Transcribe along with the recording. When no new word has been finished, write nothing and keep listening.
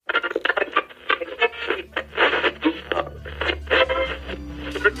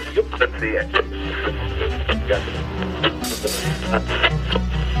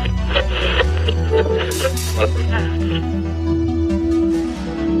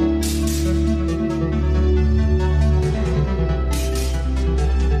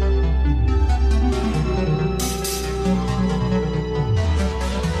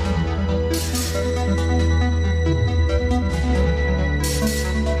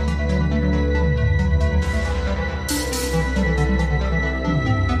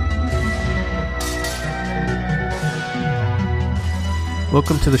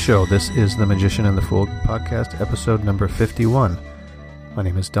Welcome to the show. This is The Magician and the Fool podcast, episode number 51. My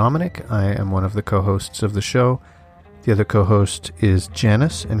name is Dominic. I am one of the co-hosts of the show. The other co-host is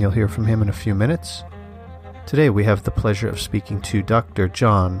Janice, and you'll hear from him in a few minutes. Today we have the pleasure of speaking to Dr.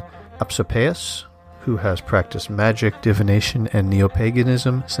 John Opsopaus, who has practiced magic, divination, and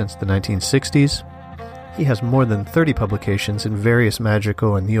neo-paganism since the 1960s. He has more than 30 publications in various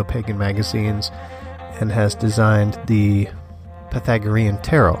magical and neo-pagan magazines, and has designed the Pythagorean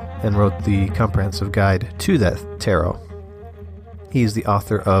Tarot and wrote the comprehensive guide to that tarot. He is the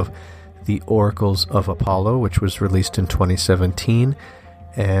author of The Oracles of Apollo, which was released in 2017,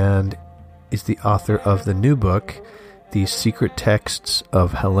 and is the author of the new book, The Secret Texts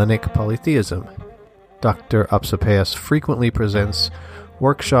of Hellenic Polytheism. Dr. Opsopaus frequently presents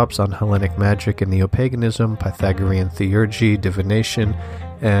workshops on Hellenic magic and neo-paganism, Pythagorean theurgy, divination,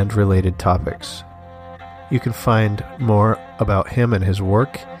 and related topics. You can find more about him and his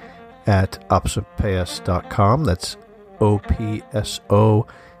work at opsopaus.com. That's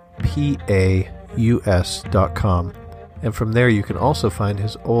opsopaus.com. And from there you can also find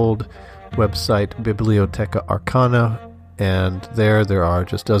his old website, Bibliotheca Arcana, and there are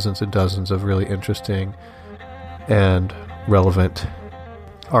just dozens and dozens of really interesting and relevant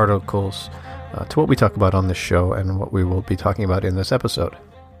articles to what we talk about on this show and what we will be talking about in this episode.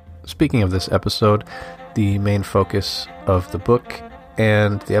 Speaking of this episode, the main focus of the book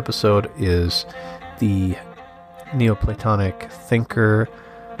and the episode is the Neoplatonic thinker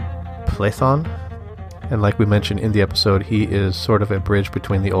Platon. And like we mentioned in the episode, he is sort of a bridge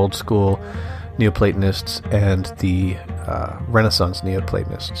between the old school Neoplatonists and the Renaissance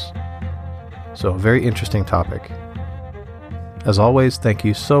Neoplatonists. So a very interesting topic. As always, thank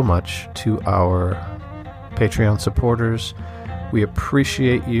you so much to our Patreon supporters. We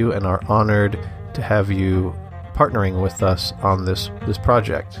appreciate you and are honored to have you partnering with us on this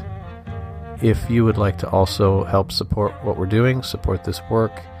project. If you would like to also help support what we're doing, support this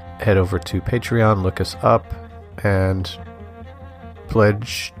work, head over to Patreon, look us up, and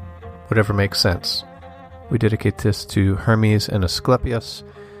pledge whatever makes sense. We dedicate this to Hermes and Asclepius,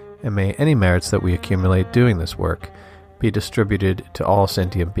 and may any merits that we accumulate doing this work be distributed to all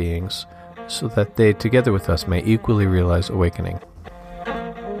sentient beings, so that they together with us may equally realize awakening.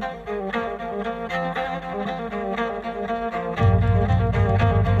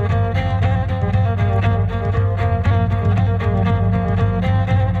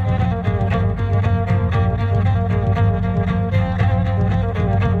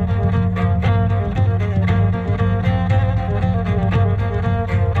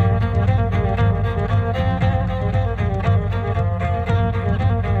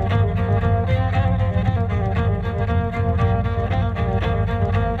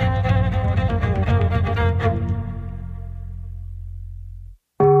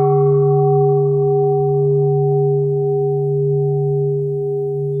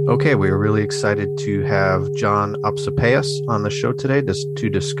 Okay, we are really excited to have John Opsopaus on the show today to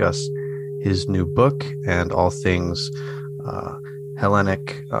discuss his new book and all things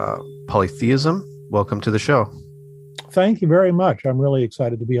Hellenic polytheism. Welcome to the show. Thank you very much. I'm really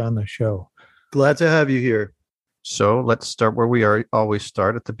excited to be on the show. Glad to have you here. So let's start where we always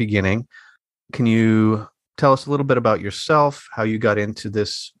start, at the beginning. Can you tell us a little bit about yourself, how you got into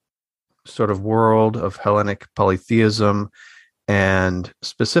this sort of world of Hellenic polytheism, and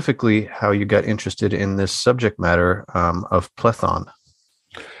specifically how you got interested in this subject matter of Platon?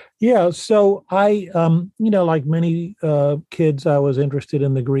 Yeah, so I, like many kids, I was interested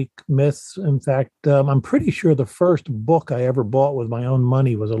in the Greek myths. In fact, I'm pretty sure the first book I ever bought with my own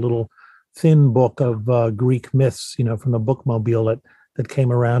money was a little thin book of Greek myths, from the bookmobile that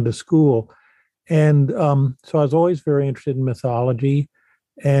came around to school. And so I was always very interested in mythology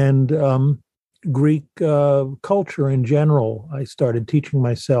and Greek culture in general. I started teaching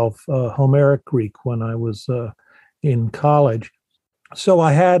myself Homeric Greek when I was in college. So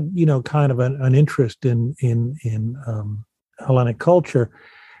I had, kind of an interest in Hellenic culture.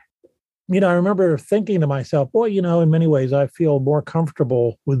 I remember thinking to myself, boy, in many ways, I feel more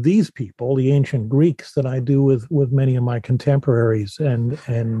comfortable with these people, the ancient Greeks, than I do with many of my contemporaries, and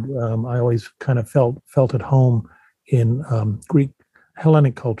I always kind of felt at home in Greek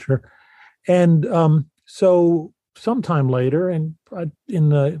Hellenic culture, and so sometime later, and in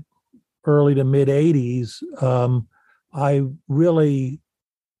the early to mid '80s, I really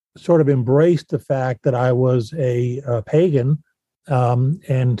sort of embraced the fact that I was a pagan.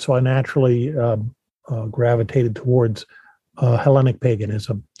 And so I naturally gravitated towards Hellenic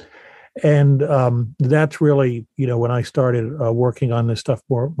paganism. And that's really, when I started working on this stuff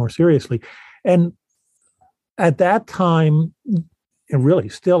more seriously. And at that time, and really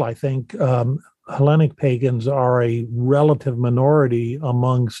still, I think Hellenic pagans are a relative minority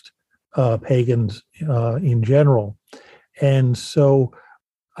amongst pagans in general. And so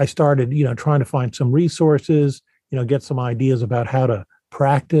I started, trying to find some resources, get some ideas about how to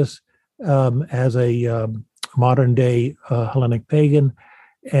practice as a modern day Hellenic pagan,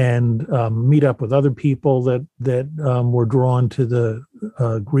 and meet up with other people that were drawn to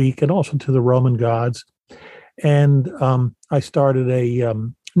the Greek and also to the Roman gods. And I started a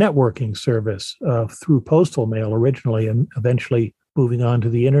networking service through postal mail originally, and eventually moving on to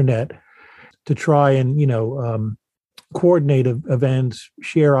the internet to try and, coordinate events,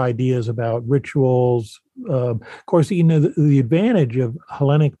 share ideas about rituals. Of course, the advantage of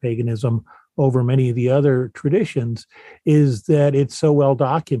Hellenic paganism over many of the other traditions is that it's so well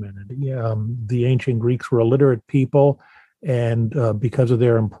documented. The ancient Greeks were a literate people, and because of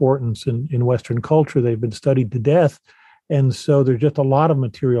their importance in Western culture, they've been studied to death. And so there's just a lot of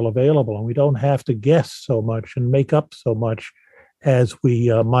material available, and we don't have to guess so much and make up so much as we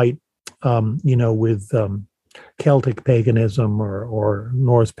might, with Celtic paganism or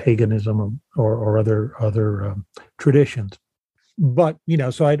Norse paganism or other traditions. But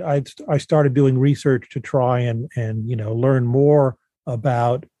so I started doing research to try and learn more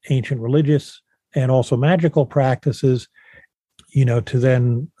about ancient religious and also magical practices, to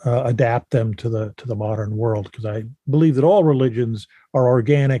then adapt them to the modern world, because I believe that all religions are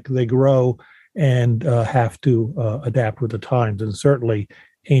organic, they grow, and have to adapt with the times. And certainly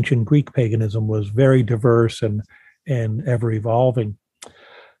ancient Greek paganism was very diverse and ever evolving.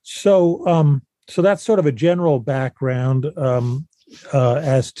 So that's sort of a general background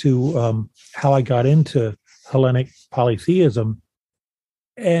as to how I got into Hellenic polytheism.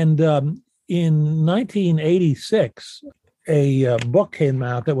 And in 1986, a book came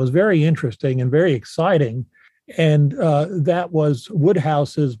out that was very interesting and very exciting, and that was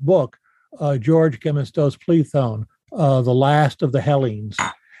Woodhouse's book, George Gemistos Plethon, The Last of the Hellenes.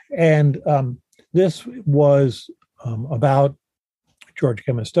 And this was about George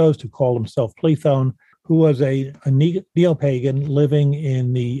Gemistos, who called himself Plethon, who was a neo-pagan living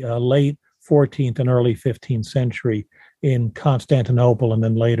in the late 14th and early 15th century in Constantinople, and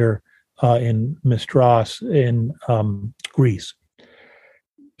then later in Mistras in Greece.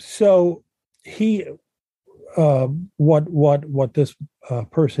 So he, what this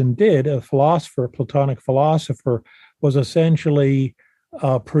person did, a philosopher, Platonic philosopher, was essentially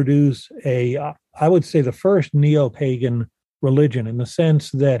produce I would say, the first neo-pagan religion, in the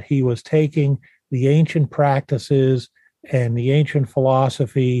sense that he was taking the ancient practices and the ancient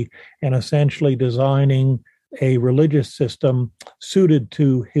philosophy and essentially designing a religious system suited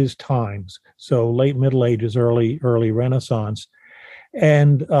to his times. So late Middle Ages, early Renaissance.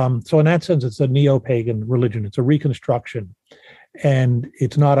 And so in that sense, it's a neo-pagan religion. It's a reconstruction. And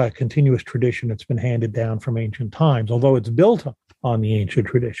it's not a continuous tradition that's been handed down from ancient times, although it's built on the ancient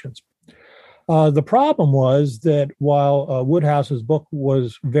traditions. The problem was that while Woodhouse's book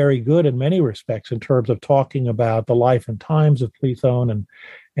was very good in many respects in terms of talking about the life and times of Plethon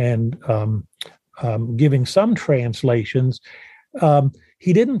and giving some translations,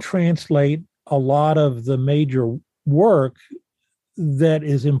 he didn't translate a lot of the major work that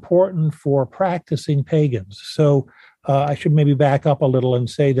is important for practicing pagans. So I should maybe back up a little and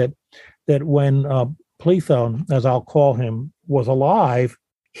say that when Plethon, as I'll call him, was alive,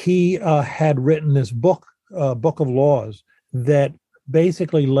 he had written this book of laws that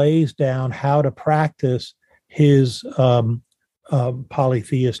basically lays down how to practice his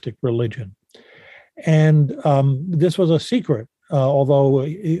polytheistic religion. And this was a secret,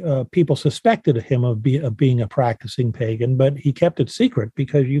 although people suspected him of being a practicing pagan, but he kept it secret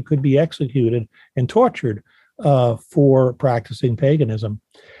because you could be executed and tortured for practicing paganism.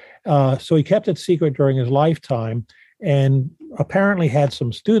 So he kept it secret during his lifetime, and apparently had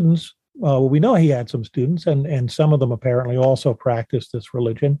some students. We know he had some students, and some of them apparently also practiced this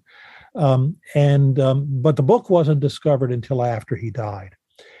religion. But the book wasn't discovered until after he died.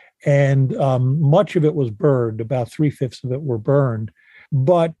 and much of it was burned. About 3/5 of it were burned,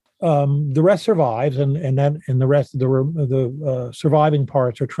 but the rest survives, and the rest of the surviving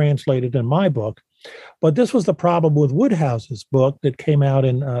parts are translated in my book. But this was the problem with Woodhouse's book that came out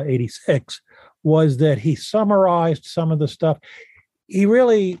in '86, was that he summarized some of the stuff. He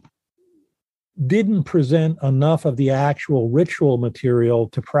really didn't present enough of the actual ritual material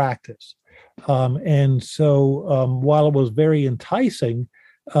to practice. And so while it was very enticing,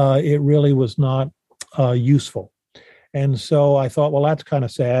 it really was not useful. And so I thought, well, that's kind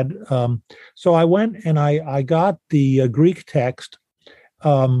of sad. So I went and I got the Greek text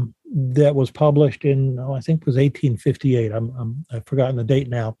that was published in, I think it was 1858. I've forgotten the date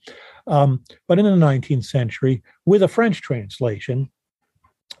now. But in the 19th century, with a French translation.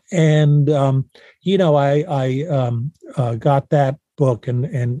 And, I got that book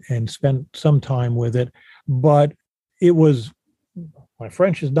and spent some time with it. But it was, my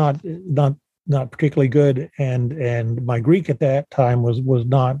French is not particularly good, and my Greek at that time was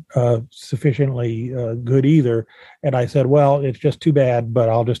not sufficiently good either. And I said, well, it's just too bad, but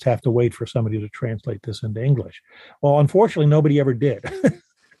I'll just have to wait for somebody to translate this into English. Well, unfortunately, nobody ever did.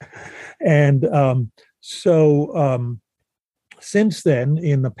 And since then,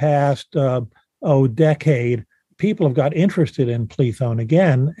 in the past decade, people have got interested in Plato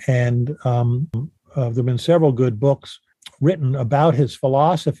again, and there have been several good books written about his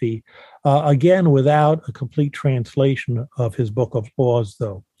philosophy, again, without a complete translation of his Book of Laws,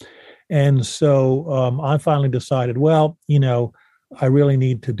 though. And so I finally decided, well, I really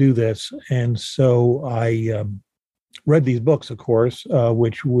need to do this. And so I read these books, of course,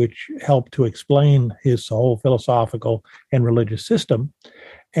 which helped to explain his whole philosophical and religious system.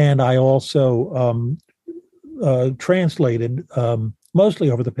 And I also translated,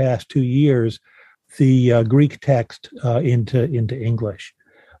 mostly over the past 2 years, the Greek text into English,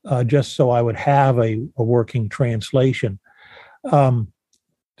 just so I would have a working translation, so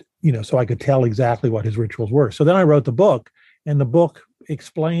I could tell exactly what his rituals were. So then I wrote the book, and the book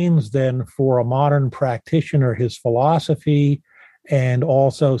explains then for a modern practitioner his philosophy, and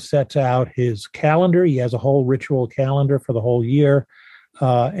also sets out his calendar. He has a whole ritual calendar for the whole year,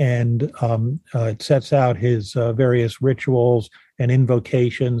 and it sets out his various rituals and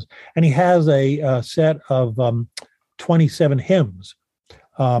invocations. And he has a set of 27 hymns.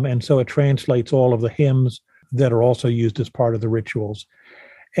 And so it translates all of the hymns that are also used as part of the rituals.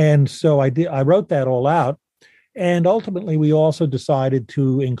 And so I wrote that all out. And ultimately, we also decided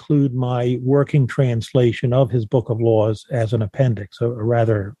to include my working translation of his Book of Laws as an appendix, a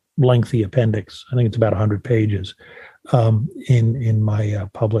rather lengthy appendix. I think it's about 100 pages in my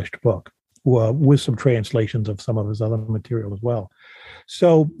published book, with some translations of some of his other material as well.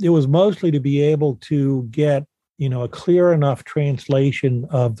 So it was mostly to be able to get, a clear enough translation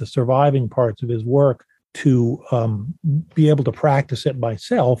of the surviving parts of his work to be able to practice it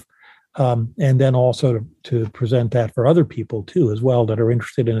myself, and then also to present that for other people too, as well, that are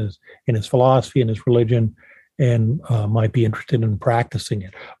interested in his philosophy and his religion, and might be interested in practicing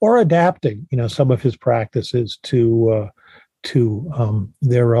it or adapting, some of his practices to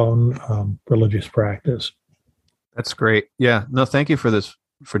their own religious practice. That's great. Yeah. No, thank you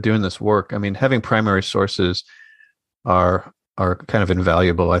for doing this work. I mean, having primary sources are kind of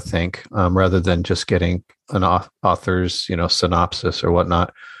invaluable, I think, rather than just getting an author's, synopsis or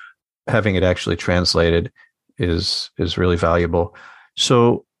whatnot. Having it actually translated is really valuable.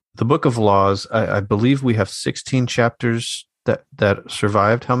 So the Book of Laws, I believe we have 16 chapters that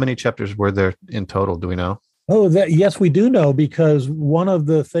survived. How many chapters were there in total? Do we know? Oh, yes, we do know, because one of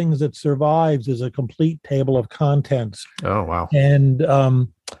the things that survives is a complete table of contents. Oh, wow. And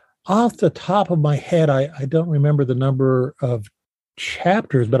off the top of my head, I don't remember the number of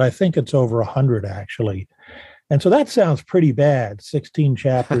chapters, but I think it's over 100, actually. And so that sounds pretty bad, 16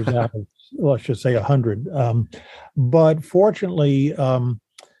 chapters out of, let's just say 100. But fortunately, some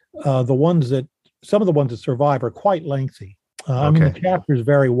of the ones that survive are quite lengthy. Okay. I mean, the chapters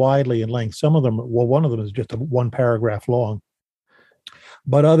vary widely in length. Some of them, one of them is just one paragraph long,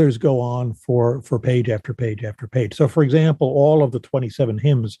 but others go on for page after page after page. So, for example, all of the 27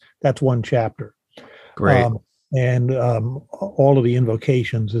 hymns, that's one chapter. Great. And all of the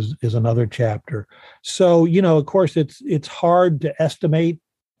invocations is another chapter. So, of course, it's hard to estimate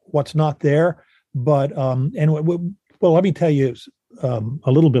what's not there. But let me tell you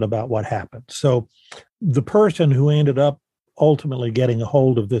a little bit about what happened. So, the person who ended up ultimately getting a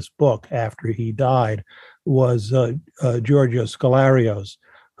hold of this book after he died was Georgios Scholarios,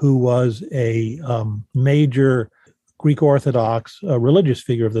 who was a major Greek Orthodox religious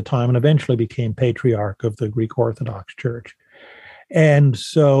figure of the time, and eventually became patriarch of the Greek Orthodox Church. And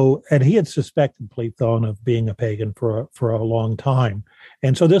he had suspected Platon of being a pagan for a long time.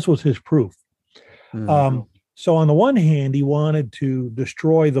 And so this was his proof. So on the one hand, he wanted to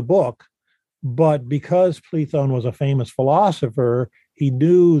destroy the book, but because Platon was a famous philosopher, he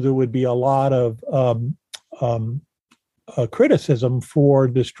knew there would be a lot of criticism for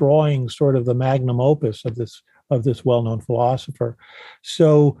destroying sort of the magnum opus of this well-known philosopher.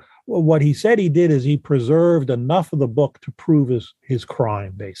 So what he said he did is he preserved enough of the book to prove his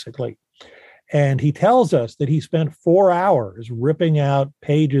crime, basically. And he tells us that he spent 4 hours ripping out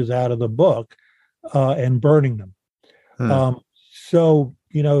pages out of the book and burning them. So,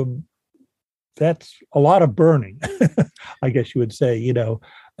 that's a lot of burning, I guess you would say,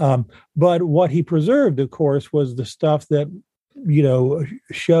 but what he preserved, of course, was the stuff that,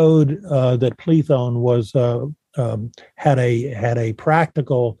 showed that Platon had a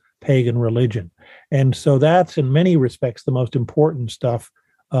practical pagan religion. And so that's in many respects the most important stuff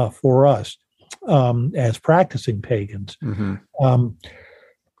for us as practicing pagans.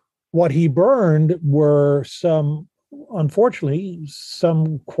 What he burned were unfortunately,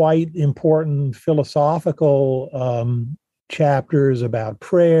 some quite important philosophical chapters about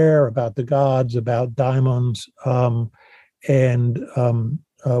prayer, about the gods, about daimons, and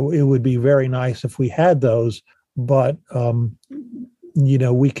it would be very nice if we had those. But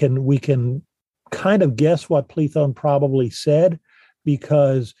we can kind of guess what Platon probably said,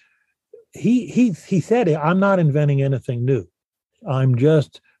 because he said, "I'm not inventing anything new. I'm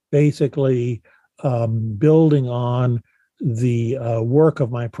just basically building on the work of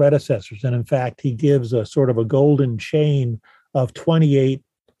my predecessors." And in fact, he gives a sort of a golden chain of 28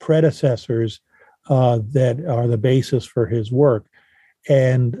 predecessors that are the basis for his work.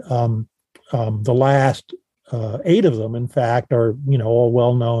 And the last 8 of them, in fact, are all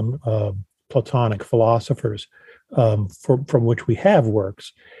well-known Platonic philosophers from which we have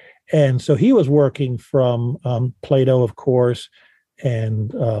works. And so he was working from Plato, of course,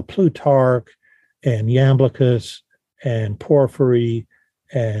 and Plutarch, and Iamblichus, and Porphyry,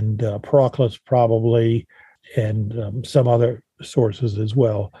 and Proclus probably, and some other sources as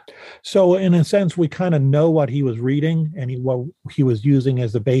well. So in a sense, we kind of know what he was reading and what he was using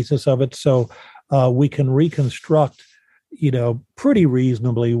as the basis of it. So we can reconstruct, pretty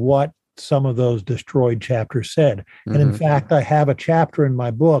reasonably what some of those destroyed chapters said. And in fact, I have a chapter in my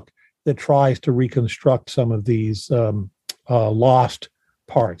book that tries to reconstruct some of these lost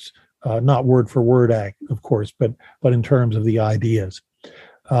parts. Not word for word, of course, but in terms of the ideas.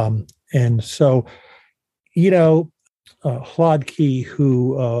 And so, Hladký,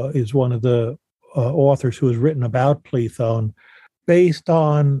 who is one of the authors who has written about Platon, based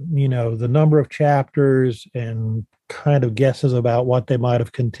on, the number of chapters and kind of guesses about what they might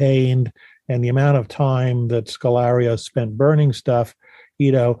have contained and the amount of time that Scalario spent burning stuff,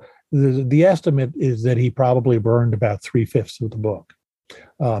 the estimate is that he probably burned about 3/5 of the book.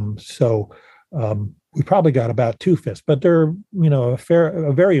 So we probably got about 2/5, but they're,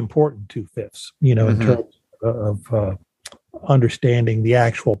 a very important 2/5, in terms of understanding the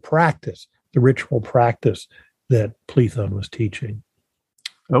actual practice, the ritual practice that Platon was teaching.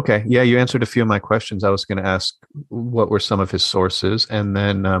 Okay. Yeah, you answered a few of my questions. I was going to ask what were some of his sources. And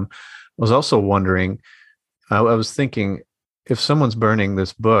then I was also wondering, I was thinking, if someone's burning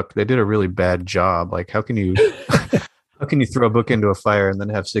this book, they did a really bad job. Like, how can you throw a book into a fire and then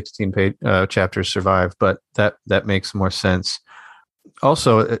have 16 chapters survive? But that makes more sense.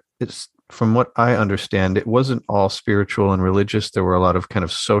 Also, it's from what I understand, it wasn't all spiritual and religious. There were a lot of kind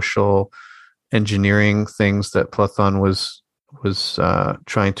of social engineering things that Platon was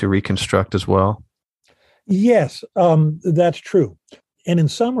trying to reconstruct as well. Yes, that's true. And in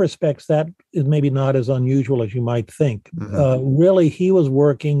some respects, that is maybe not as unusual as you might think. Really, he was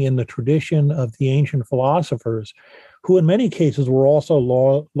working in the tradition of the ancient philosophers, who in many cases were also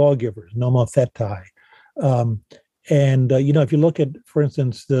lawgivers, nomothetai. If you look at, for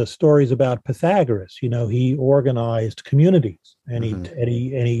instance, the stories about Pythagoras, he organized communities and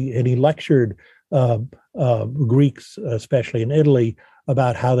he lectured Greeks, especially in Italy,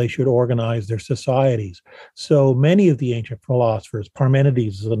 about how they should organize their societies. So many of the ancient philosophers,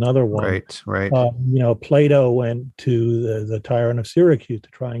 Parmenides is another one. Right. Plato went to the tyrant of Syracuse to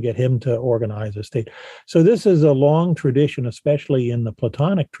try and get him to organize a state. So this is a long tradition, especially in the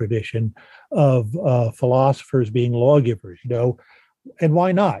Platonic tradition, of philosophers being lawgivers. And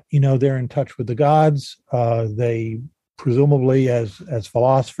why not? They're in touch with the gods. They presumably, as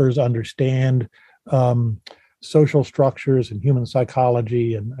philosophers, understand social structures and human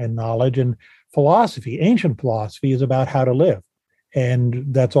psychology and knowledge. And philosophy, ancient philosophy, is about how to live. And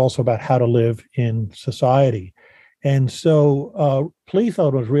that's also about how to live in society. And so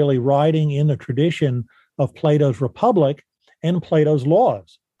Plato was really writing in the tradition of Plato's Republic and Plato's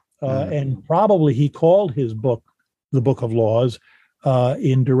Laws. And probably he called his book the Book of Laws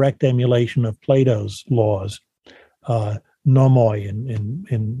in direct emulation of Plato's laws, nomoi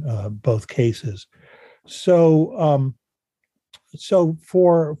in both cases. So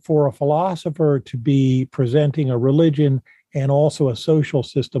for a philosopher to be presenting a religion and also a social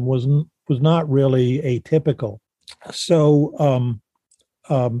system was not really atypical. So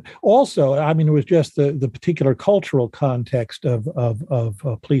also, I mean, it was just the particular cultural context of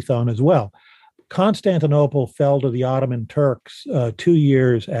Plato as well. Constantinople fell to the Ottoman Turks 2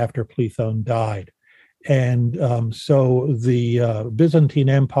 years after Plato died. And so the Byzantine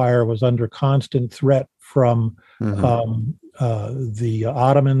Empire was under constant threat from the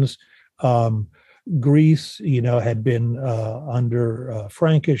Ottomans. Greece, had been under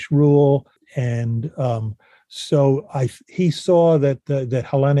Frankish rule, and so he saw that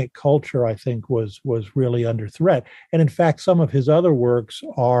Hellenic culture, I think, was really under threat. And in fact, some of his other works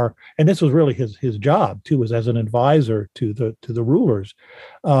are, and this was really his job too, was as an advisor to the rulers.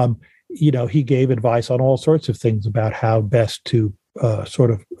 He gave advice on all sorts of things about how best to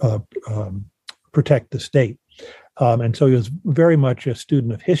protect the state. And so he was very much a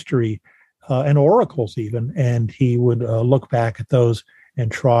student of history and oracles even, and he would look back at those and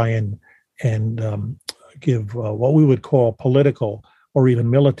try and give what we would call political or even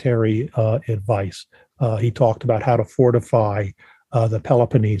military advice. He talked about how to fortify the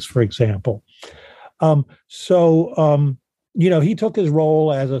Peloponnese, for example. He took his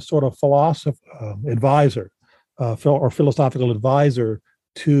role as a sort of advisor or philosophical advisor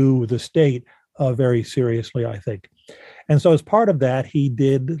to the state very seriously, I think. And so as part of that, he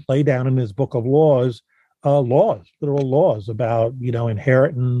did lay down in his Book of Laws, literal laws about,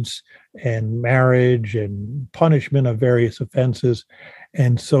 inheritance and marriage and punishment of various offenses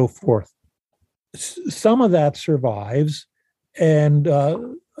and so forth. Some of that survives, and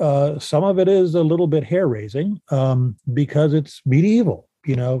some of it is a little bit hair-raising because it's medieval.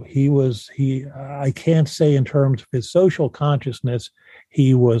 I can't say in terms of his social consciousness,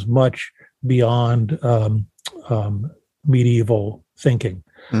 he was much beyond medieval thinking.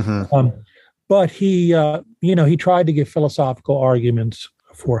 But he tried to give philosophical arguments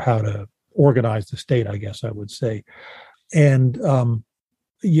for how to organize the state, I guess I would say. And,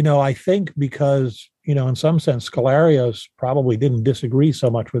 I think because, in some sense, Scholarius probably didn't disagree so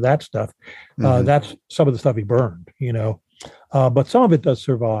much with that stuff. That's some of the stuff he burned, but some of it does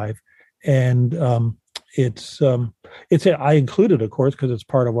survive. And I included, of course, because it's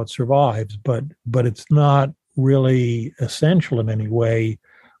part of what survives, but it's not really essential in any way,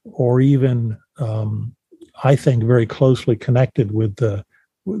 or even, I think, very closely connected with the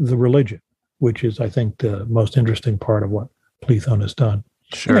religion, which is, I think, the most interesting part of what Plato has done.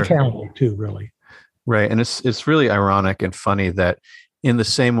 Sure. And the calendar too, really. Right. And it's really ironic and funny that in the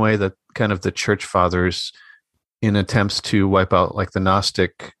same way that kind of the church fathers, in attempts to wipe out like the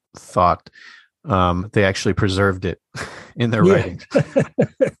Gnostic thought, they actually preserved it in their writings.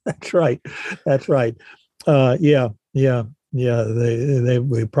 That's right. They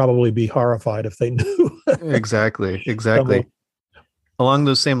would probably be horrified if they knew. Exactly. Along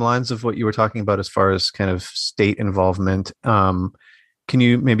those same lines of what you were talking about as far as kind of state involvement, can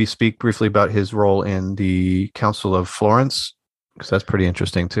you maybe speak briefly about his role in the Council of Florence? Because that's pretty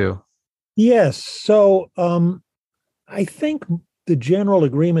interesting too. Yes. So I think the general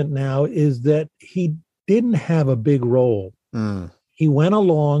agreement now is that he didn't have a big role. He went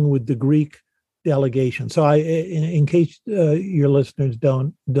along with the Greek delegation. So in case your listeners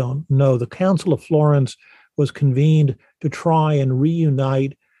don't know, the Council of Florence was convened to try and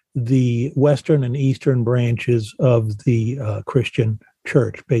reunite the Western and Eastern branches of the Christian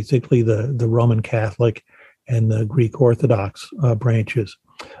Church, basically the Roman Catholic and the Greek Orthodox branches,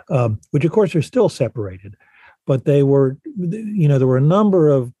 which of course are still separated. But there were a number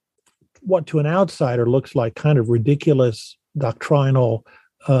of what to an outsider looks like kind of ridiculous doctrinal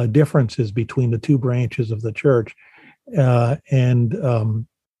differences between the two branches of the church.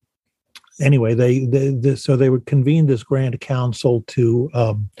 Anyway, they would convene this grand council to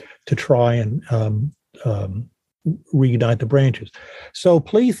try and reunite the branches. So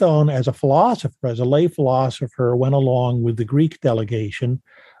Plato, as a philosopher, as a lay philosopher, went along with the Greek delegation.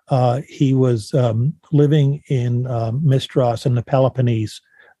 He was living in Mistras in the Peloponnese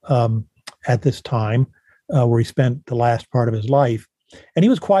at this time, where he spent the last part of his life. And he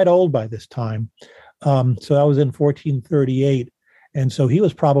was quite old by this time. So that was in 1438. And so he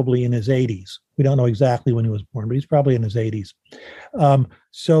was probably in his 80s. We don't know exactly when he was born, but he's probably in his 80s.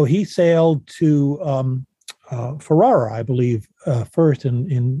 So he sailed to Ferrara, I believe, first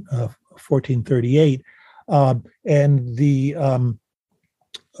in 1438. And the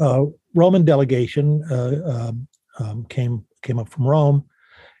Roman delegation came up from Rome,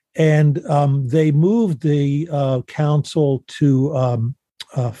 and they moved the council to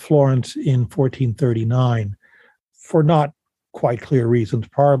Florence in 1439 for not quite clear reasons.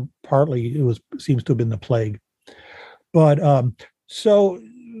 Partly it seems to have been the plague, but so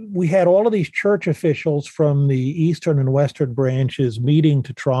we had all of these church officials from the eastern and western branches meeting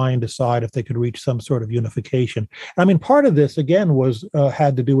to try and decide if they could reach some sort of unification. I mean, part of this again was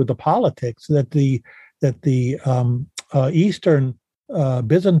had to do with the politics that the eastern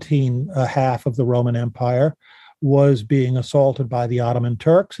Byzantine half of the Roman Empire was being assaulted by the Ottoman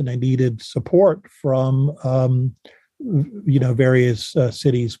Turks, and they needed support from various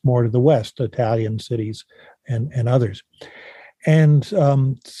cities more to the west, Italian cities and others. And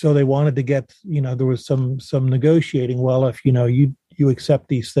so they wanted to get, there was some negotiating. Well, if you accept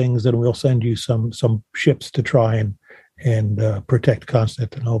these things, then we'll send you some ships to try and protect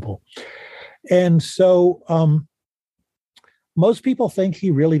Constantinople. And so most people think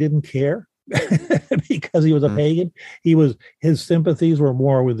he really didn't care because he was a pagan. His sympathies were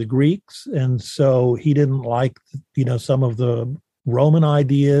more with the Greeks, and so he didn't like some of the Roman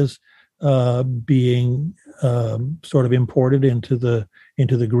ideas being sort of imported into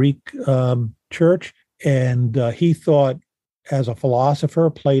the Greek church. And he thought, as a philosopher,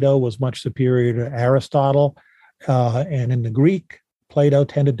 Plato was much superior to Aristotle. And in the Greek, Plato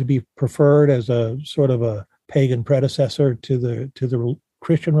tended to be preferred as a sort of a pagan predecessor to the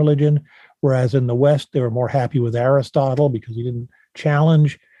Christian religion, whereas in the West, they were more happy with Aristotle because he didn't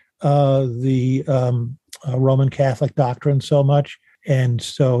challenge the Roman Catholic doctrine so much. And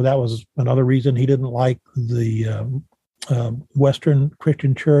so that was another reason he didn't like the Western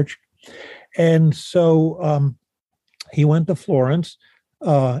Christian church. And so he went to Florence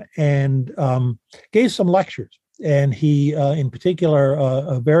and gave some lectures. And he, in particular,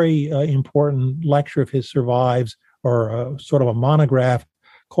 a very important lecture of his survives, or sort of a monograph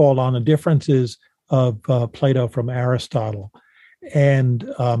called On the Differences of Plato from Aristotle, and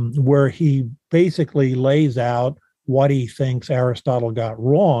where he basically lays out what he thinks Aristotle got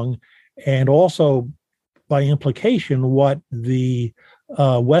wrong, and also, by implication, what the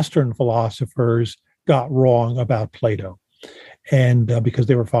Western philosophers got wrong about Plato, and because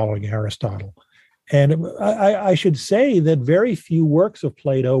they were following Aristotle. And I should say that very few works of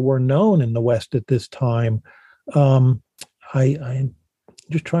Plato were known in the West at this time. I'm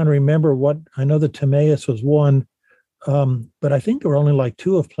just trying to remember what I know. That Timaeus was one. But I think there were only like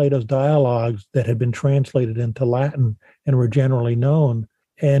two of Plato's dialogues that had been translated into Latin and were generally known.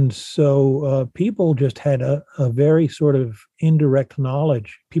 And so people just had a very sort of indirect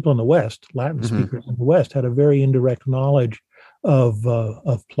knowledge. People in the West, Latin speakers in the West, had a very indirect knowledge of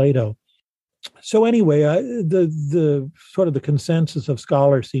Plato. So anyway, the sort of the consensus of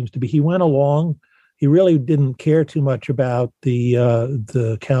scholars seems to be he went along. He really didn't care too much about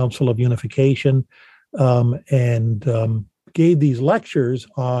the Council of Unification. And gave these lectures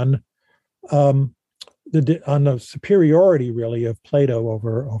on the superiority, really, of Plato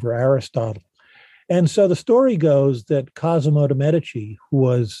over Aristotle. And so the story goes that Cosimo de' Medici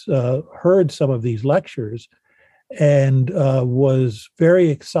heard some of these lectures and was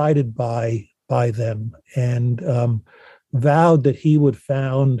very excited by them, and vowed that he would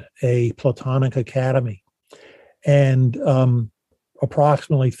found a Platonic academy. And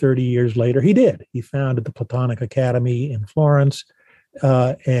approximately 30 years later, he did. He founded the Platonic Academy in Florence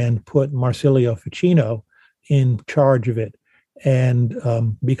and put Marsilio Ficino in charge of it.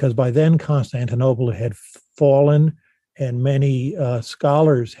 And because by then Constantinople had fallen and many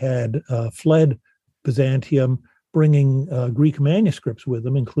scholars had fled Byzantium, bringing Greek manuscripts with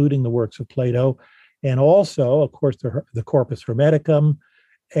them, including the works of Plato, and also, of course, the Corpus Hermeticum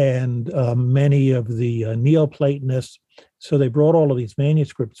and many of the Neoplatonists. So they brought all of these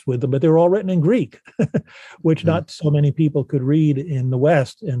manuscripts with them, but they were all written in Greek, which not so many people could read in the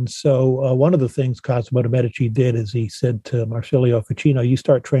West. And so one of the things Cosimo de' Medici did is he said to Marsilio Ficino, "You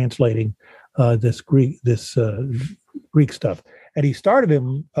start translating this Greek stuff." And he started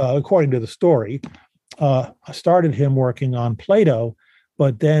him, according to the story, started him working on Plato.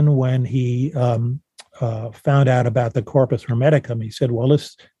 But then when he found out about the Corpus Hermeticum, he said, "Well,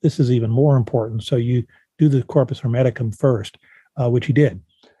 this is even more important. So you do the Corpus Hermeticum first," which he did.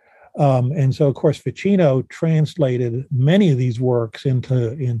 And so, of course, Ficino translated many of these works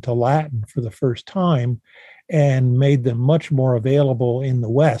into Latin for the first time and made them much more available in the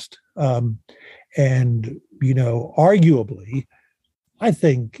West. And, arguably, I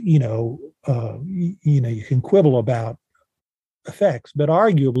think, you can quibble about effects, but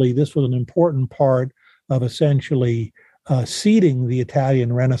arguably this was an important part of essentially seeding the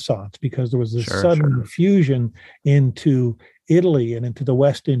Italian Renaissance, because there was this sudden fusion into Italy and into the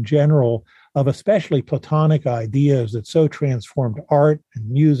West in general of especially Platonic ideas that so transformed art and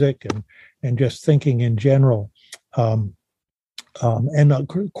music and just thinking in general. And of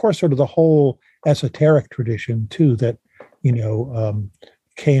course, sort of the whole esoteric tradition too that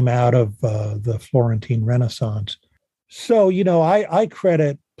came out of the Florentine Renaissance. So I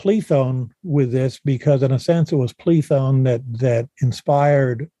credit Platon with this, because in a sense it was Platon that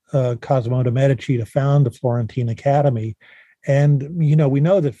inspired Cosimo de' Medici to found the Florentine Academy. And we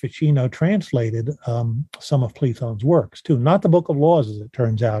know that Ficino translated some of Platon's works too, not the Book of Laws as it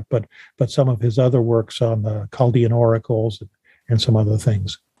turns out, but some of his other works on the Chaldean oracles and some other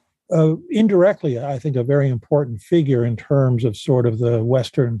things. Indirectly, I think a very important figure in terms of sort of the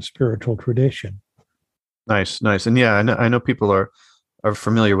Western spiritual tradition. Nice. And yeah, I know people are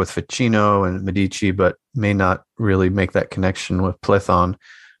familiar with Ficino and Medici, but may not really make that connection with Platon.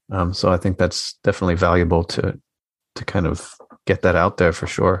 So I think that's definitely valuable to kind of get that out there for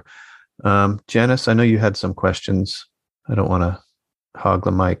sure. Janice, I know you had some questions. I don't want to hog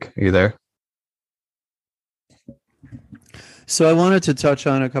the mic. Are you there? So I wanted to touch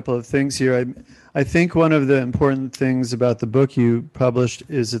on a couple of things here. I think one of the important things about the book you published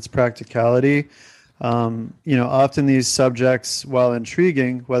is its practicality. Often these subjects, while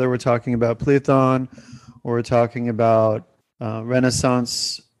intriguing, whether we're talking about Platon or we're talking about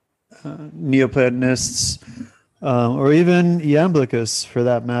Renaissance Neoplatonists, or even Iamblichus for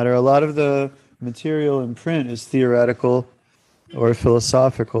that matter, a lot of the material in print is theoretical or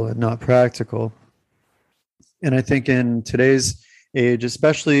philosophical and not practical. And I think in today's age,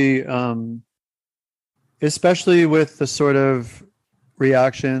 especially with the sort of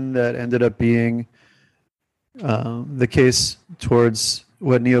reaction that ended up being the case towards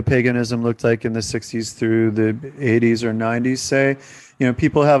what neo-paganism looked like in the 60s through the 80s or 90s, say,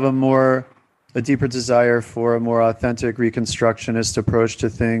 people have a deeper desire for a more authentic reconstructionist approach to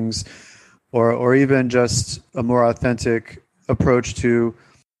things, or even just a more authentic approach to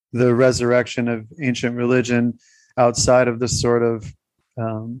the resurrection of ancient religion outside of the sort of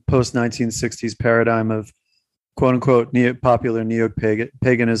post-1960s paradigm of quote-unquote popular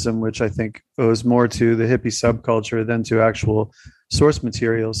neo-paganism, which I think owes more to the hippie subculture than to actual source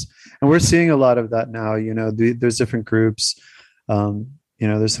materials. And we're seeing a lot of that now. There's different groups.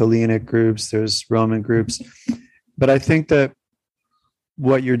 There's Hellenic groups, there's Roman groups. But I think that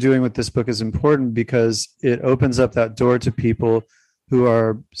what you're doing with this book is important because it opens up that door to people who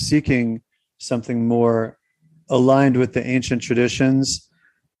are seeking something more aligned with the ancient traditions,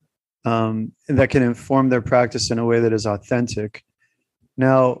 that can inform their practice in a way that is authentic.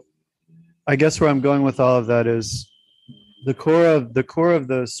 Now, I guess where I'm going with all of that is the core of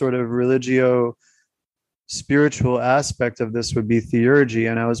the sort of religio spiritual aspect of this would be theurgy.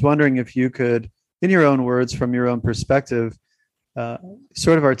 And I was wondering if you could, in your own words, from your own perspective,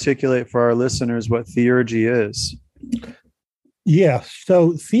 sort of articulate for our listeners what theurgy is. Yeah.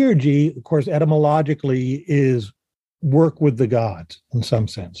 So theurgy, of course, etymologically is work with the gods in some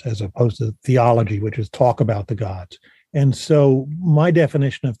sense, as opposed to theology, which is talk about the gods. And so my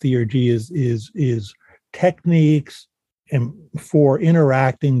definition of theurgy is techniques for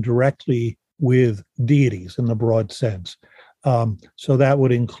interacting directly with deities in the broad sense. So that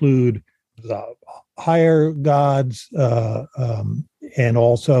would include the higher gods and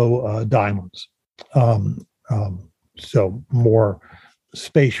also daimons. So more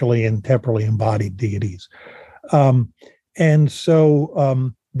spatially and temporally embodied deities. And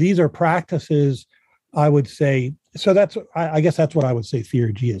so these are practices, I would say. So I guess that's what I would say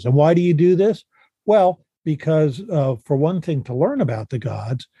theurgy is. And why do you do this? Well, because for one thing, to learn about the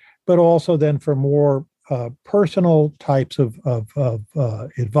gods, but also then for more personal types of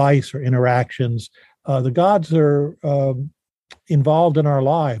advice or interactions. The gods are involved in our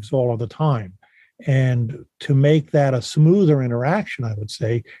lives all of the time. And to make that a smoother interaction, I would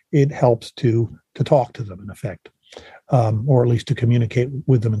say, it helps to talk to them, in effect, or at least to communicate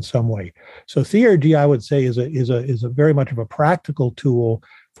with them in some way. So theurgy, I would say, is a very much of a practical tool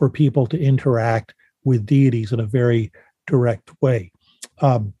for people to interact with deities in a very direct way.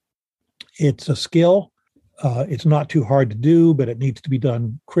 It's a skill. It's not too hard to do, but it needs to be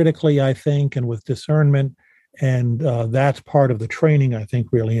done critically, I think, and with discernment. And that's part of the training, I think,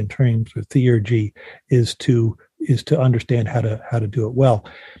 really, in terms of theurgy, is to understand how to do it well.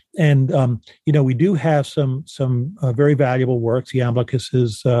 And we do have some very valuable works.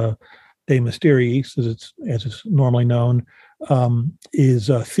 Iamblichus's De Mysteriis, as it's normally known, is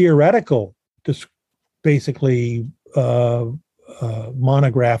a theoretical, just basically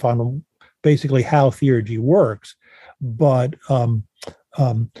monograph on basically how theurgy works. But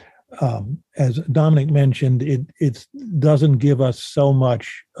as Dominic mentioned, it doesn't give us so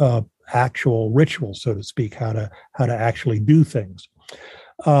much actual ritual, so to speak, how to actually do things.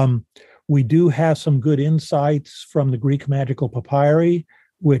 We do have some good insights from the Greek magical papyri,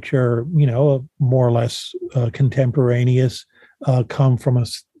 which are, more or less contemporaneous, come from a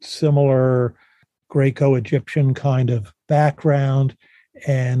similar Greco-Egyptian kind of background.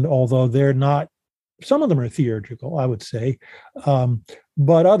 And although they're not, some of them are theurgical, I would say,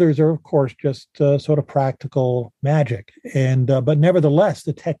 but others are, of course, just sort of practical magic. And but nevertheless,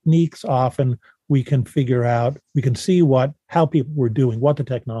 the techniques often we can figure out, we can see how people were doing, what the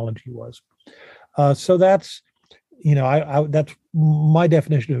technology was. So that's, that's my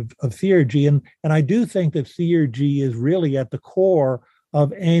definition of theurgy. And I do think that theurgy is really at the core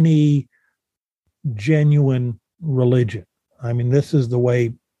of any genuine religion. I mean, this is the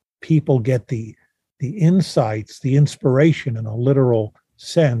way people get the insights, the inspiration in a literal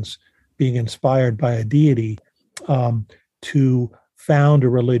sense, being inspired by a deity to found a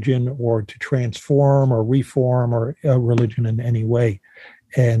religion or to transform or reform or a religion in any way.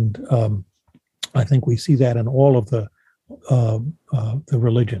 And I think we see that in all of the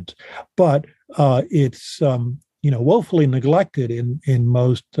religions. But it's woefully neglected in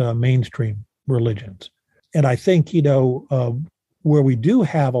most mainstream religions. And I think, where we do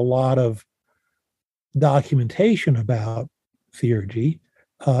have a lot of documentation about theurgy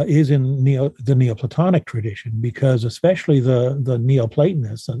is in the Neoplatonic tradition, because especially the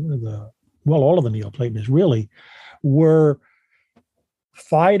Neoplatonists, all of the Neoplatonists really, were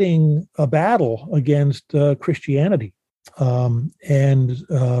fighting a battle against Christianity. So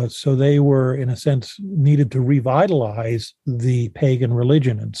they were, in a sense, needed to revitalize the pagan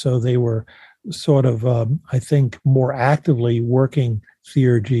religion. And so they were sort of, I think, more actively working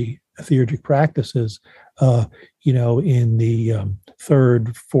theurgic practices, in the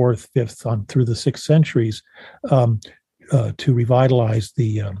 3rd, 4th, 5th, on through the 6th centuries, to revitalize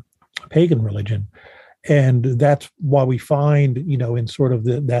the pagan religion. And that's why we find, in sort of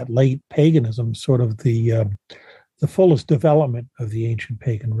that late paganism, sort of the fullest development of the ancient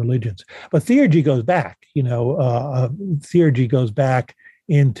pagan religions. But theurgy goes back, theurgy goes back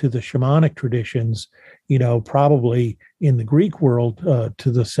into the shamanic traditions, probably in the Greek world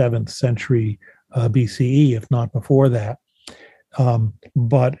to the 7th century BCE, if not before that.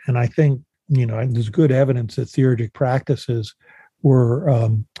 And I think, there's good evidence that theurgic practices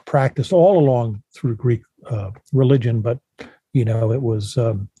were practiced all along through Greek religion, but it was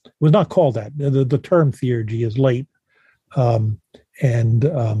not called that. The term theurgy is late,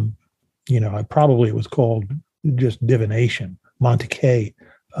 probably it was called just divination, Montaigne,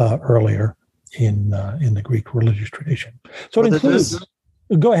 earlier in the Greek religious tradition. So it includes.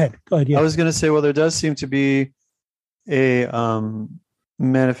 Go ahead. Yeah. I was going to say, there does seem to be a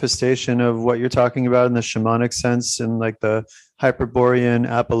manifestation of what you're talking about in the shamanic sense, in like the Hyperborean,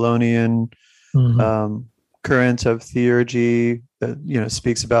 Apollonian current of theurgy that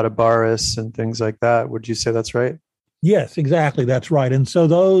speaks about Abaris and things like that. Would you say that's right? Yes, exactly. That's right. And so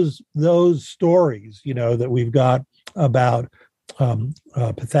those stories, that we've got about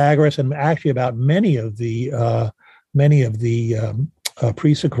Pythagoras, and actually about many of the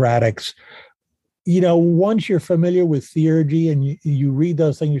pre-Socratics, once you're familiar with theurgy and you read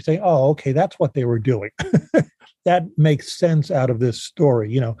those things, you say, oh, okay, that's what they were doing. That makes sense out of this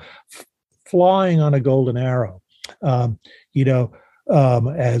story, flying on a golden arrow, as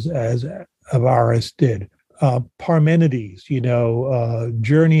Avaris did. Parmenides,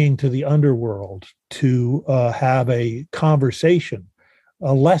 journeying to the underworld to have a conversation,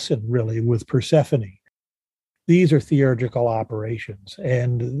 a lesson really with Persephone. These are theurgical operations.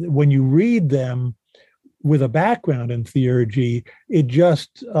 And when you read them with a background in theurgy, it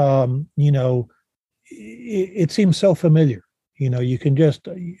just, it seems so familiar. You can just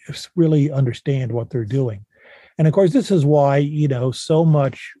really understand what they're doing. And of course, this is why, so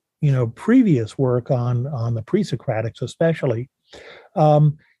much, previous work on the pre-Socratics especially,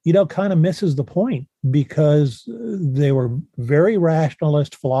 kind of misses the point, because they were very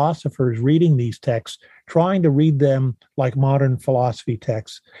rationalist philosophers reading these texts, trying to read them like modern philosophy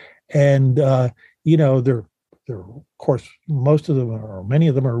texts. And, they're, of course, most of them, or many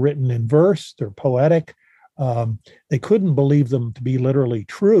of them, are written in verse. They're poetic. They couldn't believe them to be literally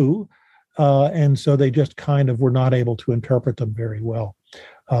true. And so they just kind of were not able to interpret them very well.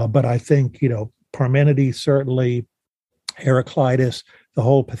 But I think, Parmenides certainly, Heraclitus, the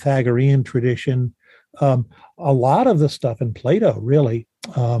whole Pythagorean tradition, a lot of the stuff in Plato, really,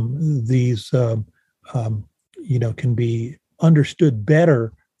 can be understood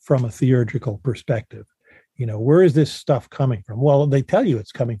better from a theurgical perspective. Where is this stuff coming from? Well, they tell you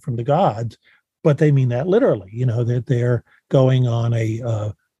it's coming from the gods, but they mean that literally, that they're going on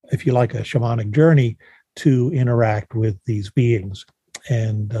if you like, a shamanic journey to interact with these beings.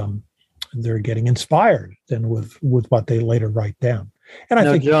 And they're getting inspired then with what they later write down. And I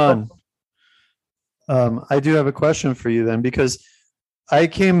think, John, I do have a question for you then, because I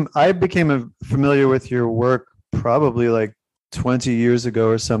became familiar with your work probably like 20 years ago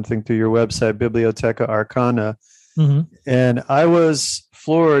or something through your website, Bibliotheca Arcana. mm-hmm. And I was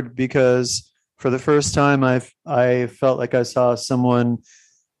floored because for the first time I felt like I saw someone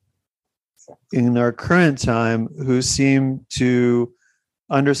in our current time who seemed to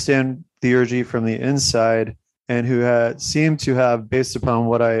understand theurgy from the inside, and who seemed to have, based upon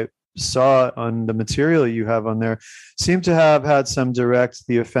what I saw on the material you have on there, seemed to have had some direct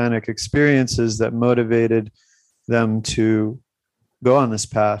theophanic experiences that motivated them to go on this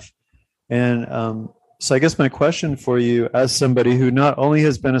path. And so I guess my question for you, as somebody who not only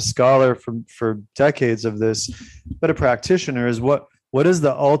has been a scholar for decades of this, but a practitioner, is what is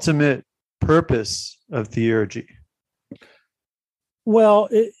the ultimate purpose of theurgy? Well,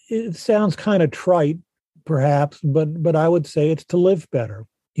 it sounds kind of trite, perhaps, but I would say it's to live better,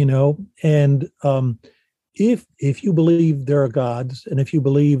 and if you believe there are gods, and if you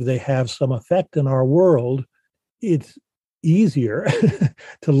believe they have some effect in our world, it's easier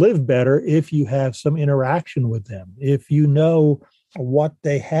to live better if you have some interaction with them, if you know what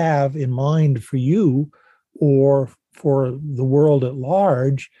they have in mind for you or for the world at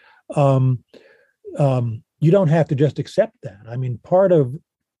large. You don't have to just accept that. I mean, part of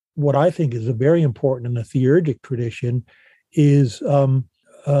what I think is very important in the theurgic tradition is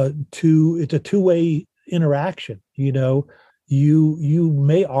it's a two-way interaction. You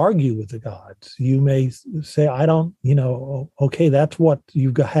may argue with the gods. You may say, I don't, okay, that's what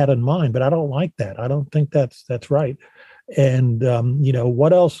you've had in mind, but I don't like that. I don't think that's right. And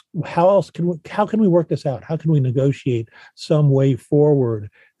what else? How can we work this out? How can we negotiate some way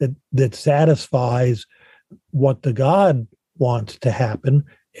forward that satisfies what the God wants to happen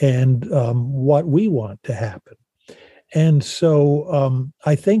and what we want to happen? And so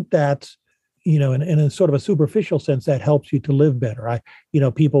I think that's, in a sort of a superficial sense, that helps you to live better.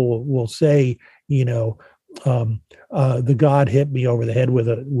 People will say, the God hit me over the head with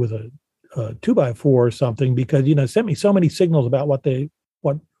a 2x4 or something because, sent me so many signals about what I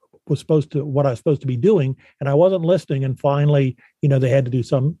was supposed to be doing, and I wasn't listening. And finally, they had to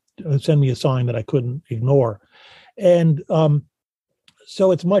send me a sign that I couldn't ignore. And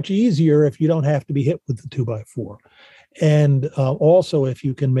so it's much easier if you don't have to be hit with the 2x4. And also if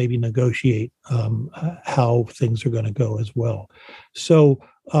you can maybe negotiate how things are going to go as well. So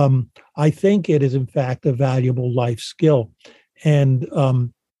I think it is, in fact, a valuable life skill. And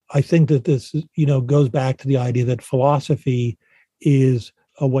I think that this, goes back to the idea that philosophy is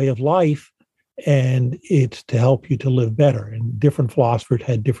a way of life, and it's to help you to live better. And different philosophers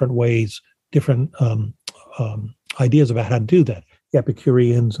had different ways, different ideas about how to do that. The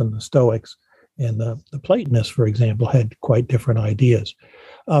Epicureans and the Stoics and the Platonists, for example, had quite different ideas.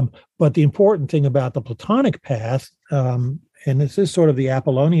 But the important thing about the Platonic path, and this is sort of the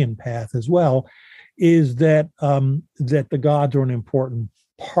Apollonian path as well, is that the gods are an important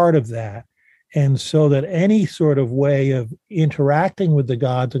part of that. And so that any sort of way of interacting with the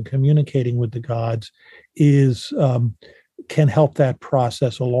gods and communicating with the gods can help that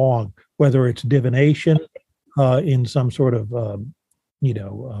process along, whether it's divination in some sort of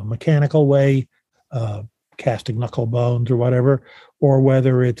mechanical way, casting knuckle bones or whatever, or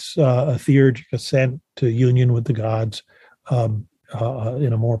whether it's a theurgic ascent to union with the gods in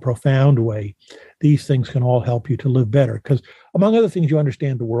a more profound way. These things can all help you to live better because, among other things, you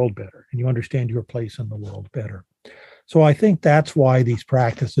understand the world better and you understand your place in the world better. So I think that's why these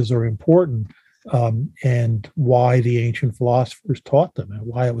practices are important, and why the ancient philosophers taught them, and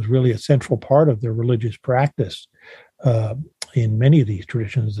why it was really a central part of their religious practice in many of these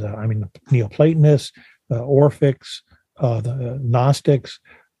traditions. The Neoplatonists, Orphics, the Gnostics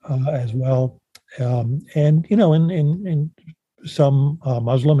as well, and in some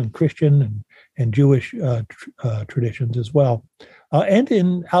Muslim and Christian and Jewish traditions as well, and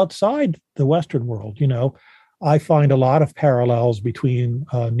in outside the Western world. I find a lot of parallels between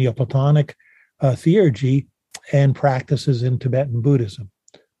Neoplatonic theurgy and practices in Tibetan Buddhism.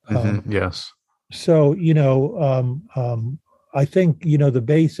 Yes. So I think the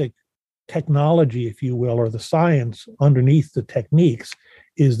basic technology, if you will, or the science underneath the techniques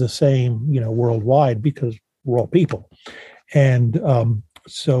is the same, worldwide, because we're all people. And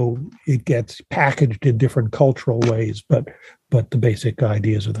so it gets packaged in different cultural ways, but the basic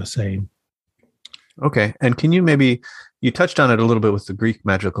ideas are the same. Okay. And can you you touched on it a little bit with the Greek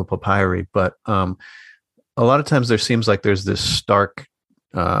magical papyri, but a lot of times there seems like there's this stark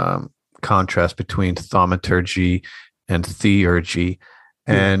contrast between thaumaturgy and theurgy.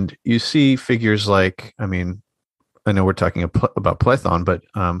 And you see figures like, I know we're talking about Platon, but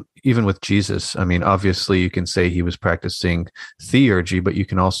even with Jesus, obviously you can say he was practicing theurgy, but you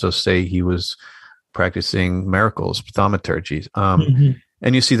can also say he was practicing miracles, thaumaturgy.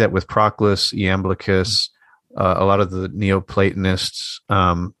 And you see that with Proclus, Iamblichus, a lot of the Neoplatonists.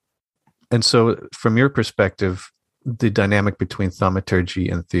 And so from your perspective, the dynamic between thaumaturgy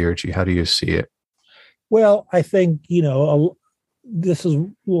and theurgy, how do you see it? Well, I think, this is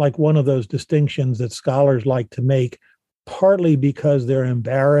like one of those distinctions that scholars like to make, partly because they're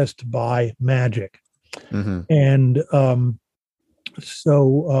embarrassed by magic. Mm-hmm. And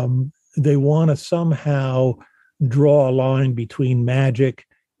so they want to somehow draw a line between magic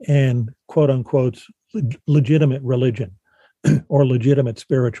and quote unquote legitimate religion or legitimate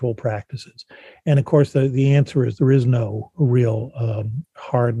spiritual practices. And of course, the answer is there is no real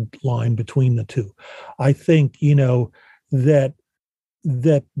hard line between the two. I think,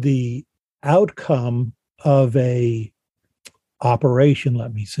 that the outcome of a operation,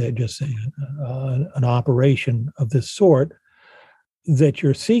 let me say, an operation of this sort that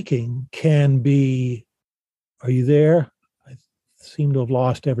you're seeking can be, are you there? I seem to have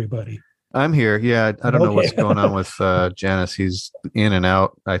lost everybody. I'm here. Yeah, I don't know what's going on with Janice. He's in and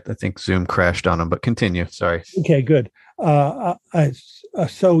out. I think Zoom crashed on him, but continue. Sorry. Okay, good.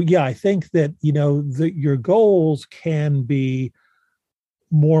 So yeah, I think that, your goals can be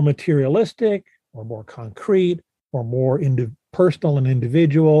more materialistic or more concrete or more personal and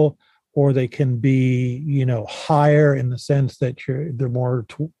individual, or they can be, higher in the sense that they're more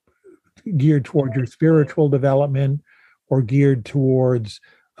geared toward your spiritual development or geared towards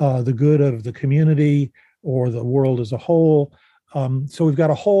the good of the community or the world as a whole. So we've got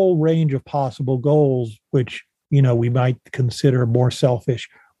a whole range of possible goals, which, we might consider more selfish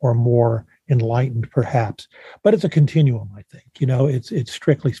or more enlightened, perhaps. But it's a continuum, I think. It's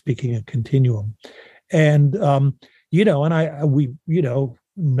strictly speaking a continuum. And, we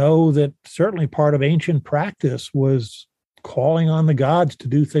know that certainly part of ancient practice was calling on the gods to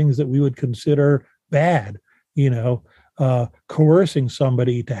do things that we would consider bad, coercing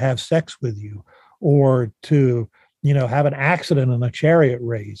somebody to have sex with you, or to, have an accident in a chariot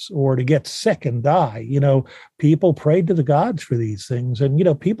race, or to get sick and die. People prayed to the gods for these things,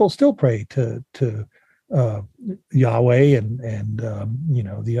 and people still pray to Yahweh and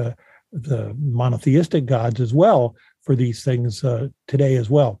the monotheistic gods as well for these things today as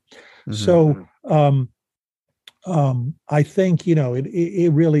well. Mm-hmm. So I think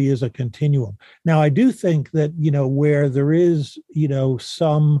it really is a continuum. Now I do think that where there is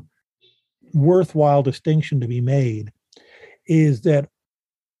some worthwhile distinction to be made is that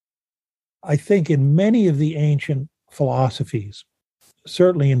I think in many of the ancient philosophies,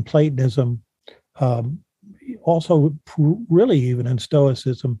 certainly in Platonism, also really even in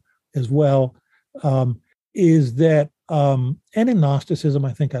Stoicism as well, is that, and in Gnosticism,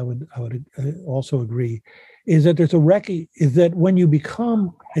 I think I would also agree, is that there's is that when you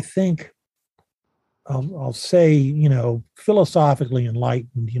become, I think, I'll say, philosophically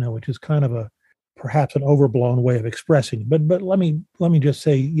enlightened, which is kind of perhaps an overblown way of expressing it. But let me just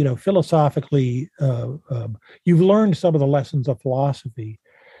say, philosophically, you've learned some of the lessons of philosophy,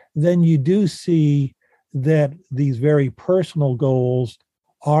 then you do see that these very personal goals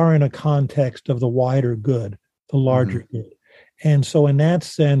are in a context of the wider good, the larger mm-hmm. good. And so in that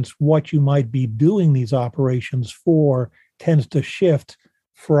sense, what you might be doing these operations for tends to shift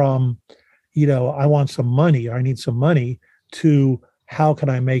from, I want some money, or I need some money, to how can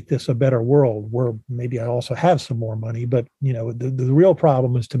I make this a better world where maybe I also have some more money, but the real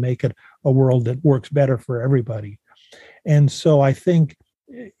problem is to make it a world that works better for everybody. And so I think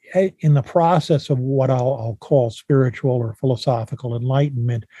in the process of what I'll call spiritual or philosophical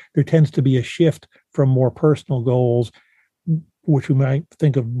enlightenment, there tends to be a shift from more personal goals, which we might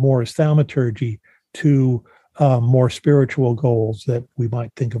think of more as thaumaturgy, to more spiritual goals that we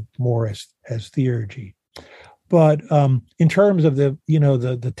might think of more as theurgy. But in terms of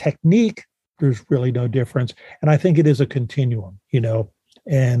the technique, there's really no difference. And I think it is a continuum,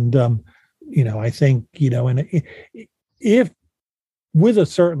 and, I think, and if with a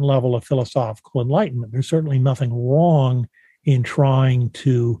certain level of philosophical enlightenment, there's certainly nothing wrong in trying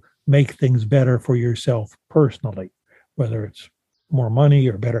to make things better for yourself personally, whether it's more money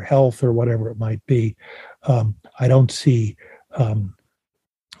or better health or whatever it might be. I don't see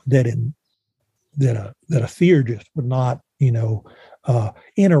that a theurgist would not,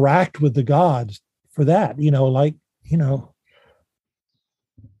 interact with the gods for that. Like,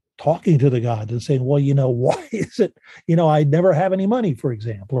 talking to the gods and saying, well, why is it, I never have any money, for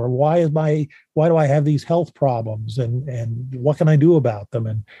example, or why do I have these health problems, and what can I do about them,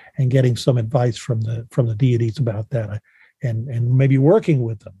 and getting some advice from the deities about that, and maybe working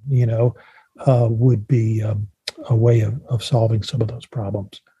with them, would be a way of solving some of those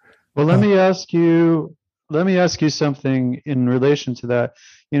problems. Well, let me ask you something in relation to that.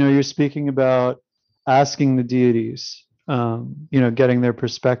 You're speaking about asking the deities, getting their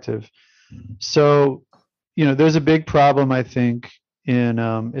perspective. So, there's a big problem, I think, in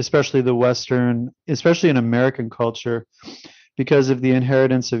especially in American culture, because of the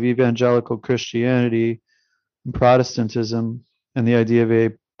inheritance of evangelical Christianity and Protestantism, and the idea of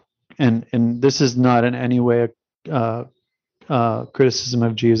and this is not in any way a criticism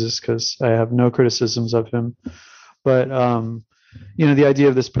of Jesus, because I have no criticisms of him, but the idea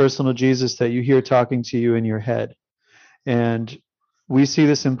of this personal Jesus that you hear talking to you in your head. And we see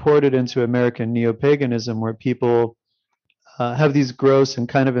this imported into American neo-paganism, where people have these gross and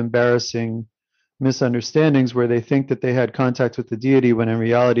kind of embarrassing misunderstandings where they think that they had contact with the deity, when in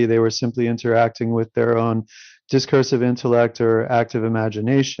reality they were simply interacting with their own discursive intellect or active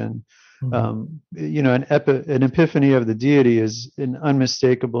imagination. Mm-hmm. An epiphany of the deity is an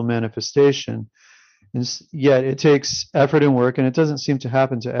unmistakable manifestation. And yet it takes effort and work, and it doesn't seem to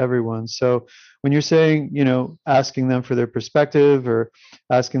happen to everyone. So when you're saying, asking them for their perspective or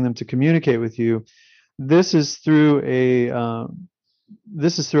asking them to communicate with you, this is through a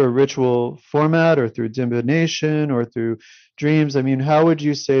ritual format, or through divination, or through dreams. I mean, how would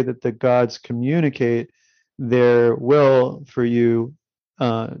you say that the gods communicate their will for you,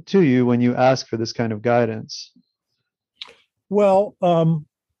 to you, when you ask for this kind of guidance? Well,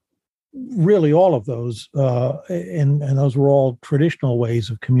 really, all of those, and those were all traditional ways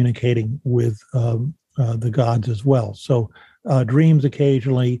of communicating with the gods as well. So dreams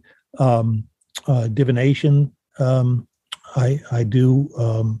occasionally, divination. I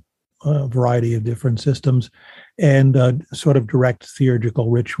do a variety of different systems, and sort of direct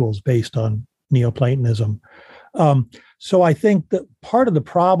theurgical rituals based on Neoplatonism. So I think that part of the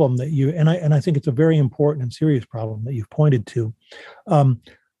problem that and I think it's a very important and serious problem that you've pointed to.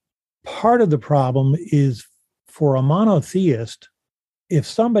 Part of the problem is, for a monotheist, if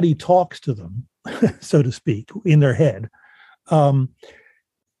somebody talks to them, so to speak, in their head, because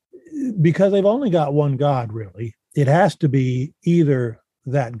they've only got one God, really, it has to be either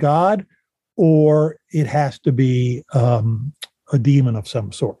that God, or it has to be a demon of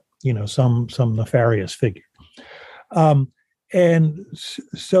some sort, some nefarious figure. And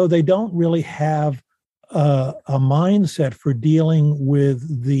so they don't really have a mindset for dealing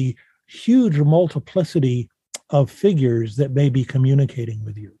with the huge multiplicity of figures that may be communicating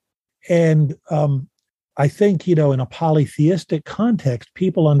with you. And I think, in a polytheistic context,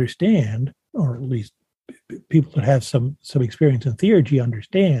 people understand, or at least people that have some experience in theurgy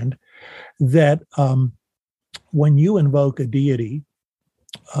understand, that when you invoke a deity,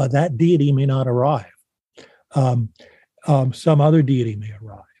 that deity may not arrive. Some other deity may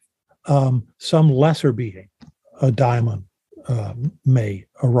arrive. Some lesser being, a daimon, may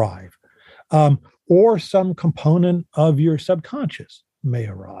arrive. Or some component of your subconscious may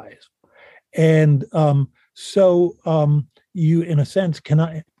arise. And so you, in a sense,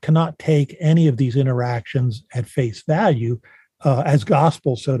 cannot take any of these interactions at face value as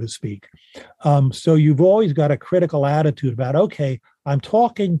gospel, so to speak. So you've always got a critical attitude about, okay, I'm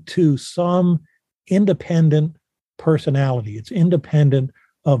talking to some independent personality. It's independent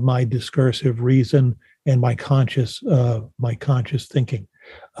of my discursive reason and my conscious thinking.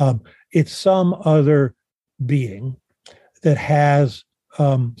 It's some other being that has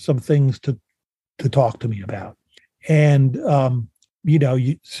some things to talk to me about, and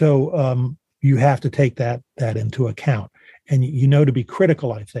you have to take that into account, and to be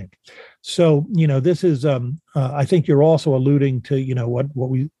critical, I think. So this is I think you're also alluding to what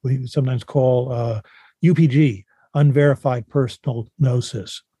we sometimes call UPG, unverified personal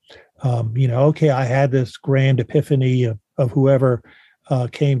gnosis. Okay, I had this grand epiphany of whoever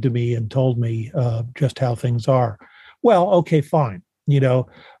came to me and told me just how things are. Well, okay, fine,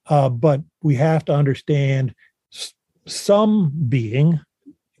 but we have to understand some being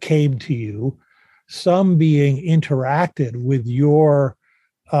came to you, some being interacted with your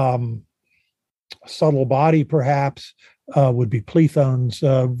subtle body, perhaps, would be Platon's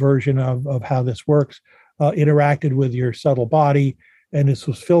version of how this works, interacted with your subtle body, and this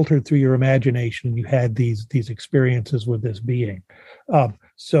was filtered through your imagination, and you had these experiences with this being.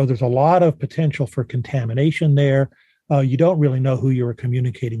 So there's a lot of potential for contamination there. You don't really know who you were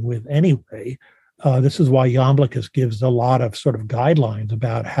communicating with anyway. This is why Iamblichus gives a lot of sort of guidelines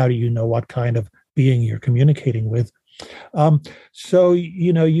about how do you know what kind of being you're communicating with. So,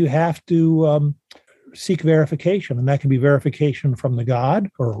 you have to seek verification, and that can be verification from the god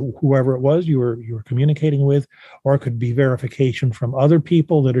or whoever it was you were communicating with, or it could be verification from other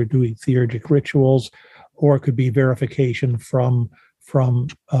people that are doing theurgic rituals, or it could be verification from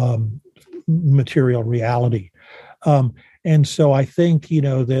material reality. And so I think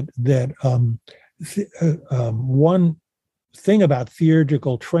that one thing about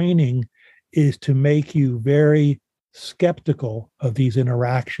theurgical training is to make you very skeptical of these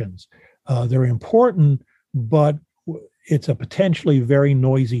interactions. They're important, but it's a potentially very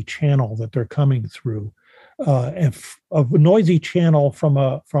noisy channel that they're coming through, and a noisy channel from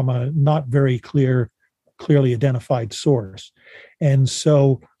a not very clearly identified source. And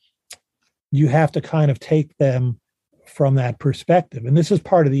so you have to kind of take them from that perspective. And this is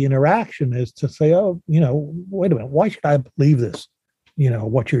part of the interaction, is to say, oh, wait a minute, why should I believe this?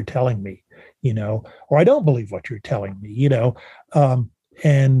 What you're telling me, or I don't believe what you're telling me,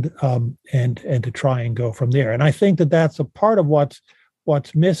 and to try and go from there. And I think that that's a part of what's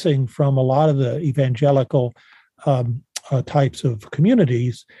missing from a lot of the evangelical types of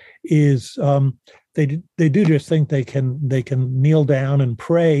communities is they do just think they can kneel down and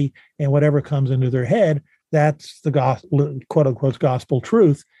pray, and whatever comes into their head, that's the gospel, quote unquote, gospel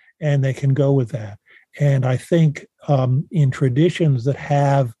truth, and they can go with that. And I think in traditions that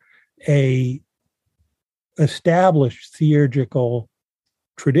have a established theurgical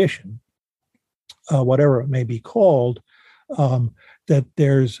tradition, whatever it may be called, that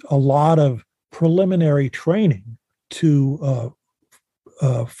there's a lot of preliminary training to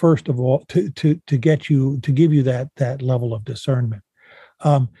first of all to give you that level of discernment,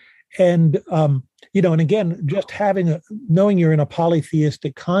 and again, just knowing you're in a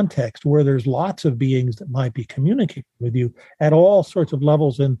polytheistic context where there's lots of beings that might be communicating with you at all sorts of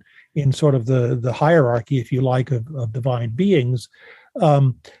levels in sort of the hierarchy, if you like, of divine beings,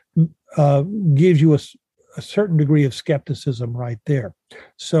 gives you a certain degree of skepticism right there.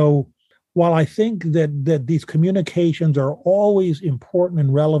 So while I think that these communications are always important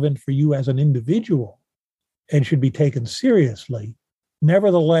and relevant for you as an individual and should be taken seriously,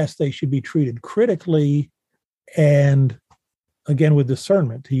 nevertheless, they should be treated critically and, again, with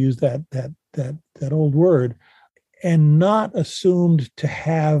discernment, to use that old word, and not assumed to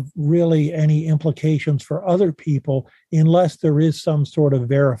have really any implications for other people unless there is some sort of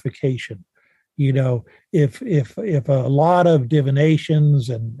verification. If a lot of divinations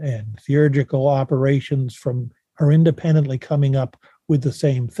and theurgical operations are independently coming up with the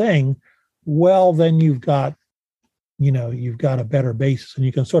same thing, well, then you've got a better basis, and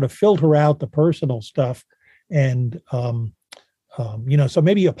you can sort of filter out the personal stuff. And so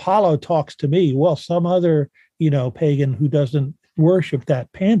maybe Apollo talks to me. Well, some other pagan who doesn't worship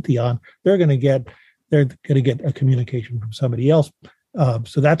that pantheon, they're going to get a communication from somebody else.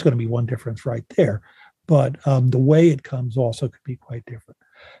 So that's going to be one difference right there. But the way it comes also could be quite different.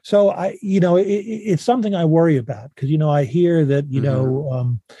 So it's something I worry about, because I hear that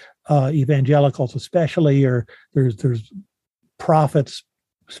evangelicals especially, or there's prophets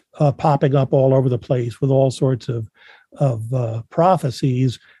popping up all over the place with all sorts of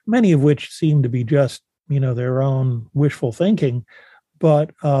prophecies, many of which seem to be just their own wishful thinking.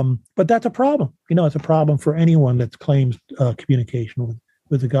 But that's a problem. It's a problem for anyone that claims communication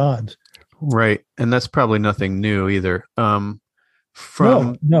with the gods. Right, and that's probably nothing new either.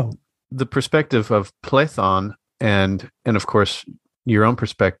 From the perspective of Platon, and of course your own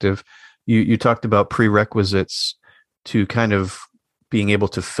perspective, you talked about prerequisites to kind of being able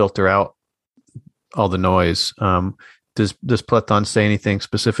to filter out all the noise. Does Platon say anything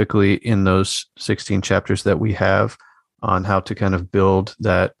specifically in those 16 chapters that we have on how to kind of build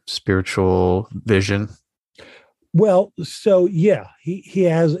that spiritual vision? Well, so yeah, he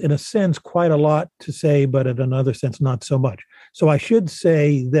has, in a sense, quite a lot to say, but in another sense, not so much. So I should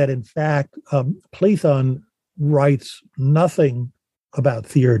say that, in fact, Platon writes nothing about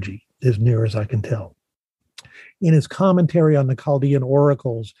theurgy, as near as I can tell. In his commentary on the Chaldean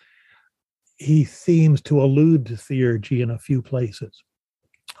oracles, he seems to allude to theurgy in a few places.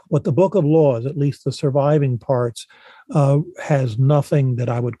 But the Book of Laws, at least the surviving parts, has nothing that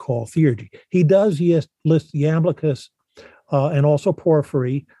I would call theurgy. He does list Iamblichus and also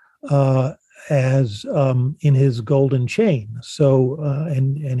Porphyry as in his golden chain. So,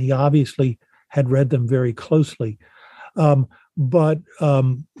 and he obviously had read them very closely, but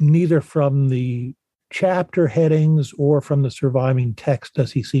neither from the chapter headings or from the surviving text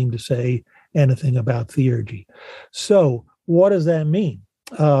does he seem to say anything about theurgy. So, what does that mean?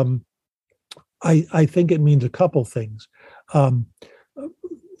 I think it means a couple things.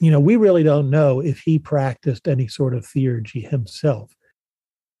 We really don't know if he practiced any sort of theurgy himself.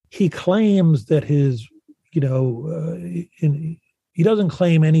 He claims that his, he doesn't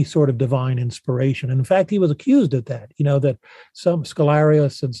claim any sort of divine inspiration. And in fact, he was accused of that, that some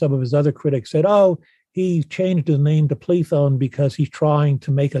Scholarius and some of his other critics said, oh, he changed his name to Platon because he's trying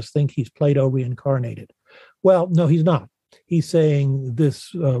to make us think he's Plato reincarnated. Well, no, he's not. He's saying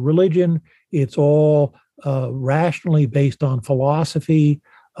this religion, it's all rationally based on philosophy.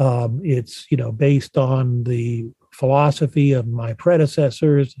 It's, based on the philosophy of my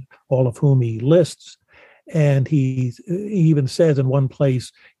predecessors, all of whom he lists. And he even says in one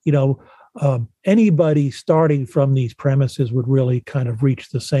place, anybody starting from these premises would really kind of reach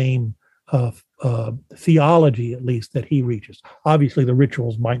the same theology, at least, that he reaches. Obviously, the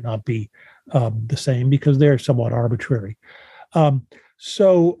rituals might not be the same because they're somewhat arbitrary.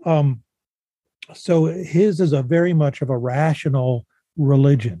 So his is a very much of a rational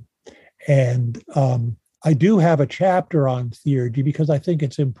religion. And I do have a chapter on theurgy because I think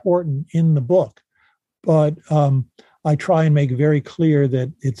it's important in the book. But I try and make very clear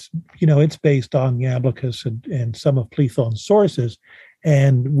that it's based on Iamblichus and some of Platon's sources.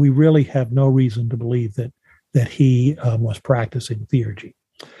 And we really have no reason to believe that he was practicing theurgy.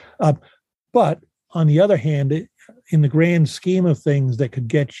 But on the other hand, in the grand scheme of things that could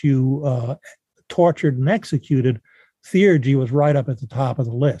get you tortured and executed, theurgy was right up at the top of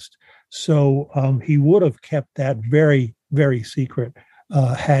the list. So he would have kept that very, very secret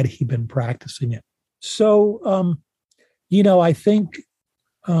had he been practicing it. So, I think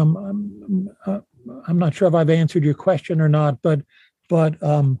I'm not sure if I've answered your question or not, but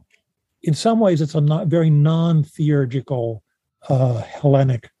in some ways it's a very non-theurgical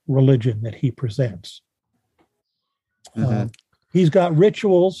Hellenic religion that he presents. Mm-hmm. He's got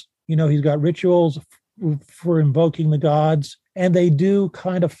rituals, for invoking the gods, and they do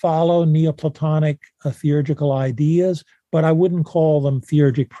kind of follow Neoplatonic theurgical ideas, but I wouldn't call them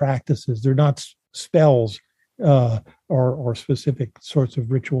theurgic practices. They're not spells or specific sorts of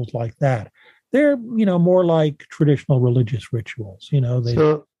rituals like that. They're, more like traditional religious rituals.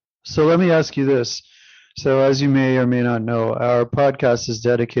 So let me ask you this. So as you may or may not know, our podcast is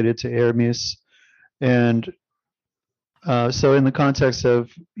dedicated to Hermes, and so in the context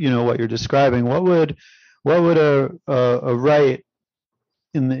of what you're describing, what would a rite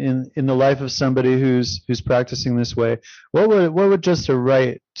in the life of somebody who's practicing this way, what would just a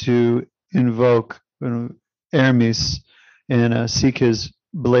rite to invoke Hermes and seek his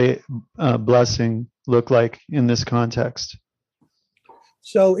blessing look like in this context?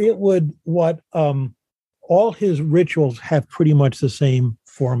 So it would all his rituals have pretty much the same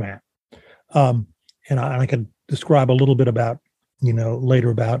format, and I can describe a little bit about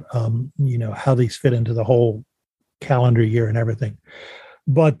later about how these fit into the whole calendar year and everything.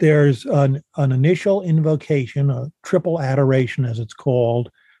 But there's an initial invocation, a triple adoration as it's called,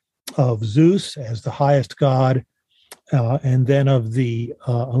 of Zeus as the highest god, and then of the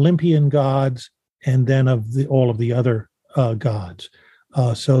Olympian gods, and then of all of the other gods.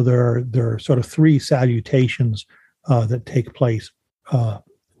 So there are sort of three salutations that take place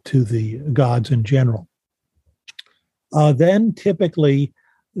to the gods in general. Then typically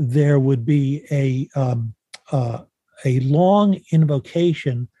there would be a long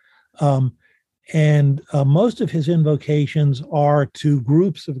invocation, and most of his invocations are to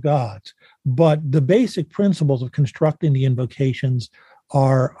groups of gods. But the basic principles of constructing the invocations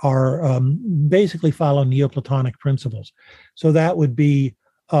are basically follow Neoplatonic principles. So that would be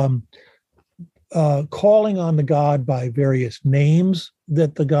calling on the god by various names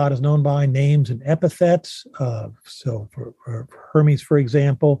that the god is known by, names and epithets. So for Hermes, for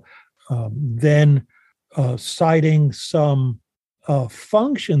example, then citing some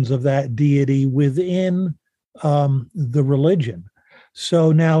functions of that deity within the religion.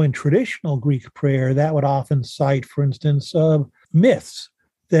 So now in traditional Greek prayer, that would often cite, for instance, myths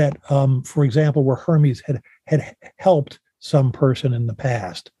that, for example, where Hermes had helped some person in the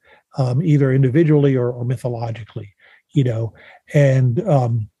past, either individually or mythologically,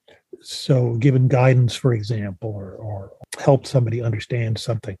 and so given guidance, for example, or helped somebody understand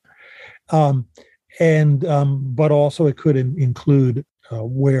something. But also it could include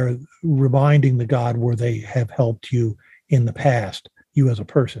where reminding the god where they have helped you in the past, you as a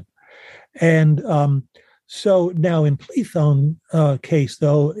person. And so now in Platon case,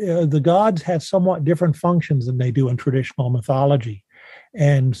 though, the gods have somewhat different functions than they do in traditional mythology.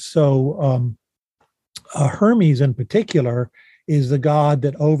 And so Hermes in particular is the god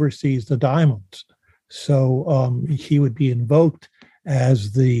that oversees the daimons. So he would be invoked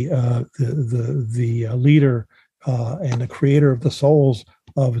as the leader and the creator of the souls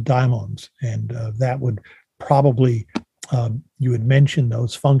of daimons. And that would probably, you would mention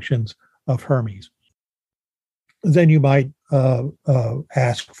those functions of Hermes. Then you might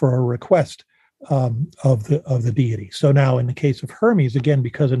ask for a request of the deity. So now, in the case of Hermes, again,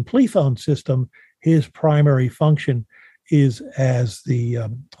 because in Platon's system, his primary function is as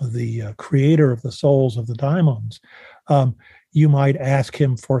the creator of the souls of the daimons. You might ask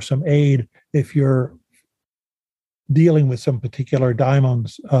him for some aid if you're dealing with some particular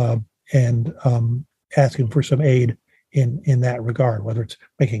daimons, and ask him for some aid in that regard, whether it's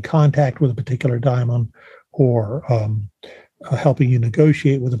making contact with a particular daimon or helping you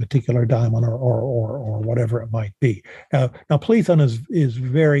negotiate with a particular daimon or whatever it might be. Now Platon is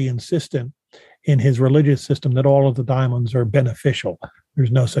very insistent in his religious system that all of the daimons are beneficial.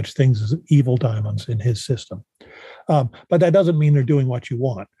 There's no such things as evil daimons in his system. But that doesn't mean they're doing what you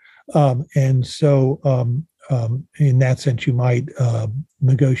want. And so in that sense, you might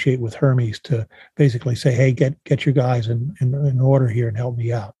negotiate with Hermes to basically say, hey, get your guys in order here and help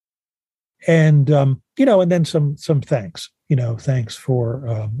me out. And, and then some thanks, thanks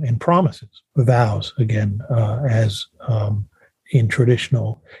for, and promises, vows, again, as in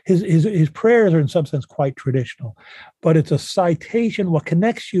traditional. His prayers are in some sense quite traditional, but it's a citation. What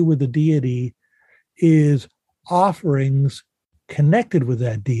connects you with the deity is offerings connected with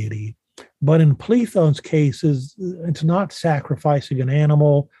that deity. But in Platon's cases, it's not sacrificing an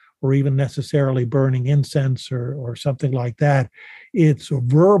animal or even necessarily burning incense or something like that. It's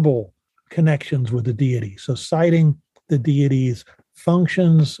verbal connections with the deity. So citing the deity's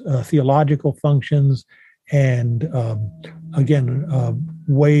functions, theological functions, and again,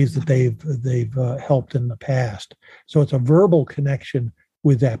 ways that they've helped in the past. So it's a verbal connection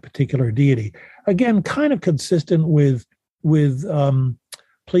with that particular deity. Again, kind of consistent with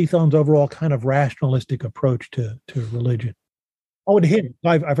Platon's overall kind of rationalistic approach to religion. Oh, and a hymn.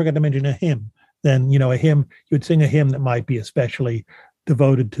 I forgot to mention a hymn. Then, a hymn, you would sing a hymn that might be especially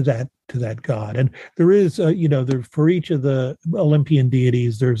devoted to that god. And there is, there, for each of the Olympian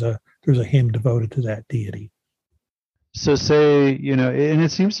deities, there's a hymn devoted to that deity. So say, and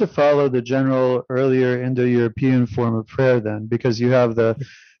it seems to follow the general earlier Indo-European form of prayer then, because you have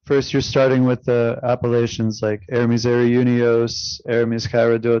first you're starting with the appellations like Hermes Eriunios, Hermes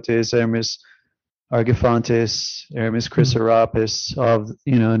Charadotes, Hermes Argifantes, Hermes Chryserapis,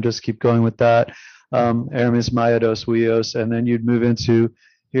 and just keep going with that. Hermes Maiados Huios, and then you'd move into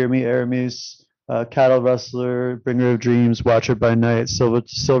Hear Me Hermes, Cattle Rustler, Bringer of Dreams, Watcher by Night,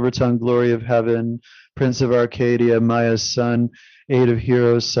 Silver Tongue, Glory of Heaven, Prince of Arcadia, Maia's Son, Aid of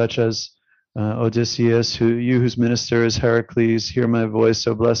Heroes such as Odysseus, whose minister is Heracles, hear my voice,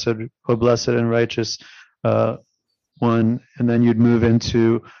 O blessed and righteous one. And then you'd move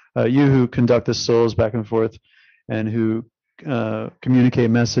into you who conduct the souls back and forth and who communicate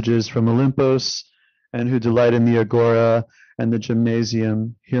messages from Olympos and who delight in the agora and the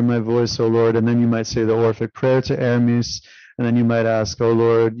gymnasium. Hear my voice, O Lord. And then you might say the Orphic prayer to Hermes. And then you might ask, O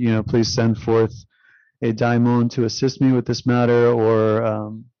Lord, please send forth a daimon to assist me with this matter,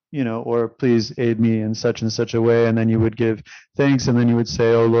 or please aid me in such and such a way. And then you would give thanks. And then you would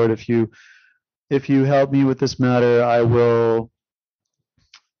say, oh Lord, if you help me with this matter, I will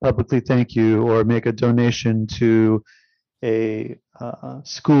publicly thank you or make a donation to a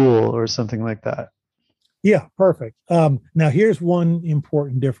school or something like that. Yeah, perfect. Now here's one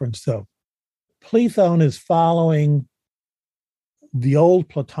important difference though. Platon is following the old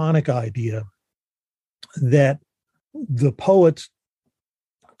Platonic idea that the poets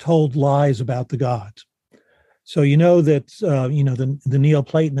told lies about the gods. So that the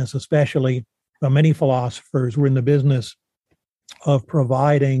Neoplatonists, especially many philosophers, were in the business of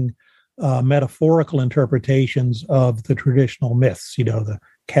providing metaphorical interpretations of the traditional myths. The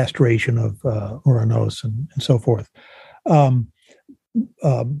castration of Ouranos and so forth.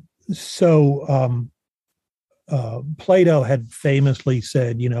 Plato had famously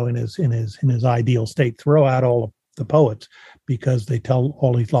said, in his ideal state, throw out all of the poets because they tell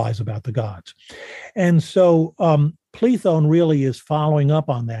all these lies about the gods. And so Platon really is following up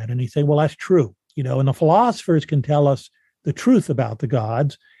on that. And he's saying, well, that's true, and the philosophers can tell us the truth about the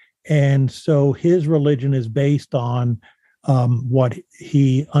gods. And so his religion is based on what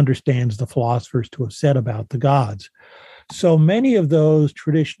he understands the philosophers to have said about the gods. So many of those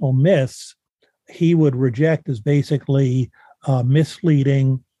traditional myths he would reject as basically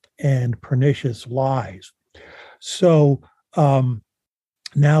misleading and pernicious lies. So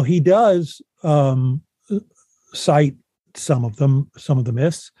now he does cite some of the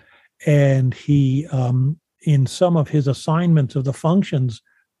myths, and he, in some of his assignments of the functions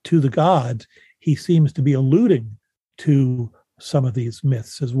to the gods, he seems to be alluding to some of these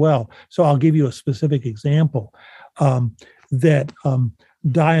myths as well. So I'll give you a specific example, that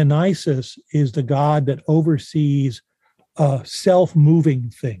Dionysus is the god that oversees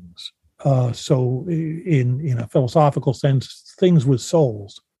self-moving things. So in a philosophical sense, things with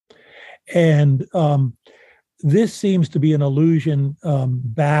souls. And this seems to be an allusion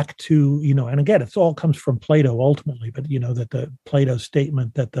back to, and again, it all comes from Plato ultimately, but, that the Plato's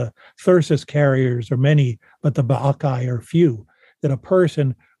statement that the Thyrsus carriers are many, but the Bacchae are few, that a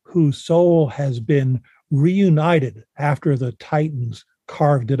person whose soul has been reunited after the Titans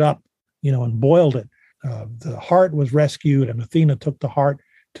carved it up, and boiled it. The heart was rescued, and Athena took the heart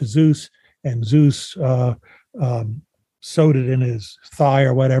to Zeus, and Zeus sewed it in his thigh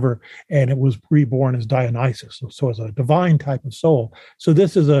or whatever, and it was reborn as Dionysus. So as a divine type of soul. So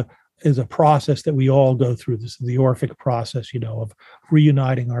this is a process that we all go through. This is the Orphic process, of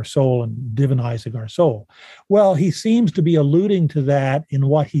reuniting our soul and divinizing our soul. Well, he seems to be alluding to that in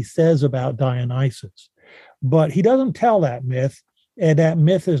what he says about Dionysus, but he doesn't tell that myth, and that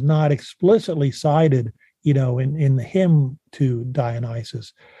myth is not explicitly cited, in the hymn to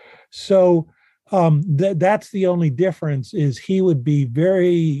Dionysus. So that's the only difference, is he would be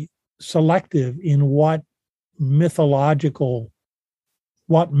very selective in what myths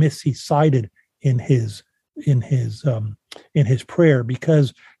he cited in his prayer,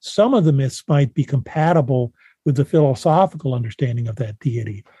 because some of the myths might be compatible with the philosophical understanding of that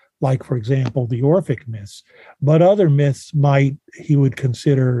deity, like, for example, the Orphic myths, but other myths he would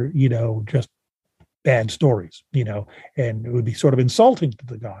consider, just bad stories, and it would be sort of insulting to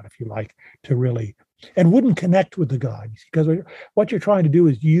the god, if you like, to really, and wouldn't connect with the god, because what you're trying to do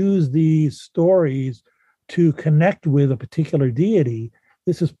is use these stories to connect with a particular deity.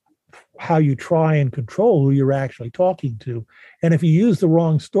 This is how you try and control who you're actually talking to. And if you use the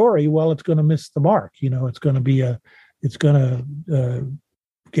wrong story, well, it's going to miss the mark. It's going to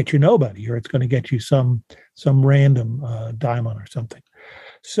get you nobody, or it's going to get you some random daimon or something.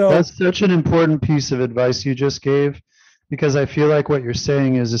 So that's such an important piece of advice you just gave, because I feel like what you're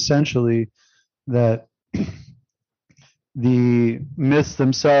saying is essentially that the myths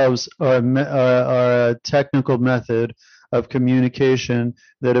themselves are a technical method of communication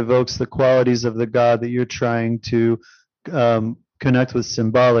that evokes the qualities of the god that you're trying to connect with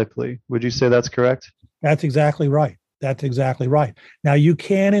symbolically. Would you say that's correct? That's exactly right. Now, you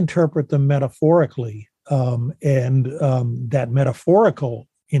can interpret them metaphorically, and that metaphorical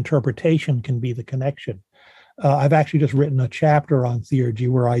interpretation can be the connection. I've actually just written a chapter on theurgy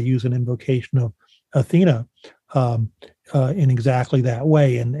where I use an invocation of Athena in exactly that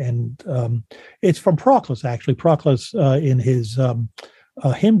way, and it's from Proclus, actually. Proclus, in his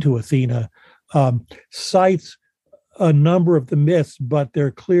hymn to Athena, cites a number of the myths, but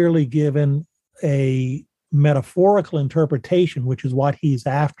they're clearly given a metaphorical interpretation, which is what he's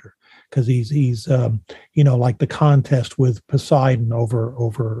after, because he's like the contest with Poseidon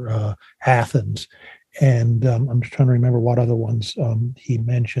over Athens, and I'm just trying to remember what other ones he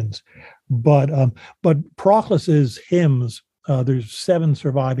mentions, but Proclus's hymns, there's 7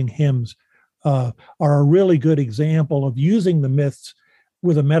 surviving hymns, are a really good example of using the myths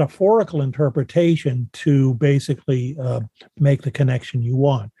with a metaphorical interpretation to basically make the connection you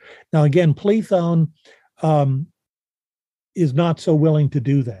want. Now, again, Plato is not so willing to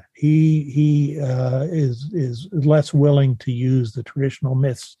do that. He is less willing to use the traditional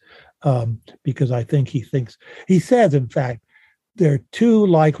myths, because I think he says, in fact, they're too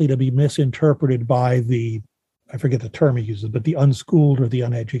likely to be misinterpreted by I forget the term he uses, but the unschooled or the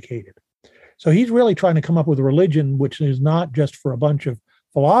uneducated. So he's really trying to come up with a religion which is not just for a bunch of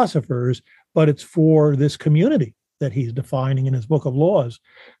philosophers, but it's for this community that he's defining in his Book of Laws.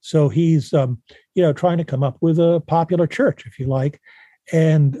 So he's, trying to come up with a popular church, if you like.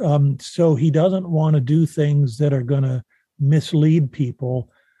 And so he doesn't want to do things that are going to mislead people.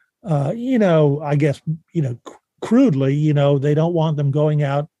 I guess, crudely, they don't want them going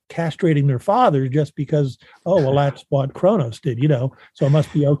out castrating their father just because, that's what Kronos did, so it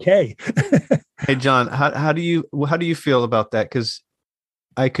must be okay. Hey, John, how do you feel about that? Because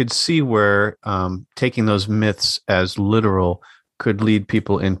I could see where taking those myths as literal could lead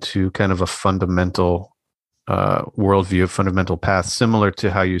people into kind of a fundamental worldview, a fundamental path, similar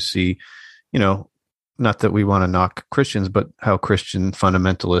to how you see, not that we want to knock Christians, but how Christian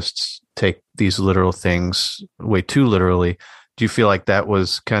fundamentalists take these literal things way too literally. Do you feel like that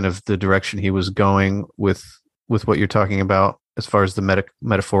was kind of the direction he was going with what you're talking about, as far as the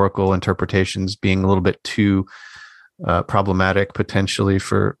metaphorical interpretations being a little bit too problematic potentially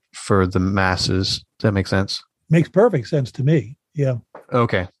for the masses? Does that make sense? Makes perfect sense to me. Yeah.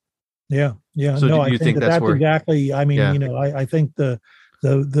 Okay. Yeah. So No, do I you think that's where, exactly. I mean, yeah. I think the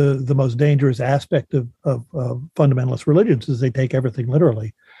most dangerous aspect of fundamentalist religions is they take everything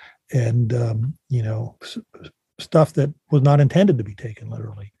literally, and stuff that was not intended to be taken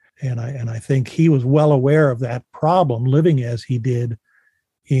literally. And I think he was well aware of that problem, living as he did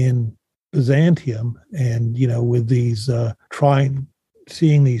in Byzantium, and with these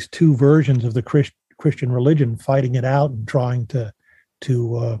seeing these two versions of the Christian religion, fighting it out and trying to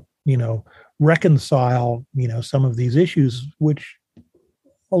reconcile some of these issues, which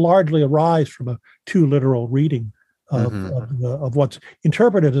largely arise from a too literal reading of what's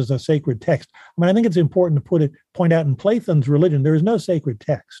interpreted as a sacred text. I mean, I think it's important to point out in Platon's religion, there is no sacred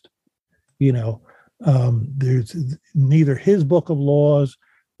text. There's neither his book of laws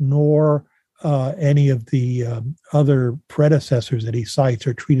nor any of the other predecessors that he cites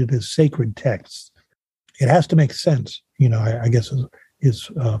are treated as sacred texts. It has to make sense, I guess is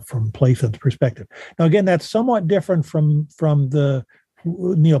from Platon's perspective. Now, again, that's somewhat different from the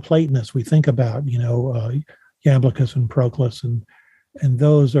Neoplatonists we think about, Iamblichus and Proclus, and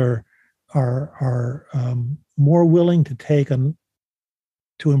those are more willing to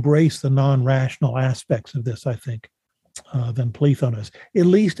embrace the non-rational aspects of this, I think, than Platon is, at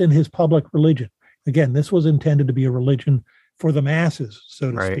least in his public religion. Again, this was intended to be a religion for the masses,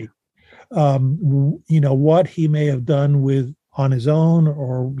 so to speak. What he may have done on his own,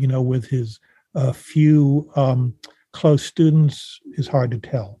 or with his few close students, is hard to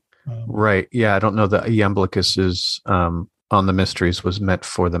tell. Right. Yeah, I don't know that Iamblichus is on the Mysteries was meant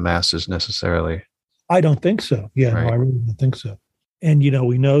for the masses necessarily. I don't think so. Yeah, right. No, I really don't think so. And,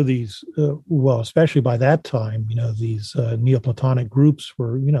 we know these, especially by that time, these Neoplatonic groups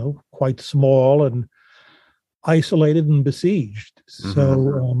were, quite small and isolated and besieged.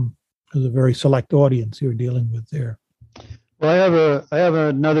 So it was a very select audience you're dealing with there. Well, I have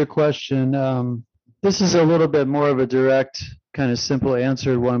another question. This is a little bit more of a direct, kind of simple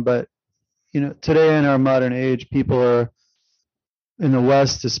answered one, but, today in our modern age, people are, in the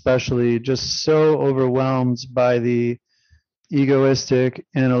West especially, just so overwhelmed by the egoistic,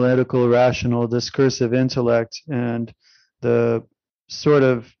 analytical, rational, discursive intellect and the sort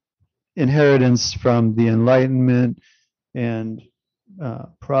of inheritance from the Enlightenment and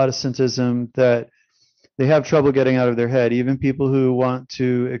Protestantism that they have trouble getting out of their head. Even people who want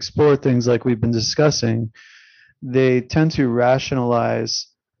to explore things like we've been discussing, they tend to rationalize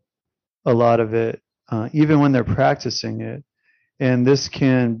a lot of it, even when they're practicing it. And this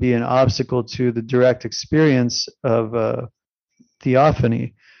can be an obstacle to the direct experience of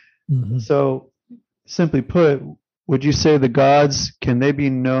theophany. So, simply put, would you say the gods, can they be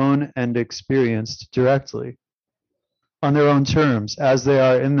known and experienced directly on their own terms, as they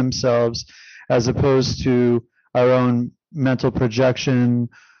are in themselves, as opposed to our own mental projection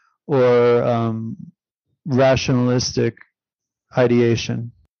or rationalistic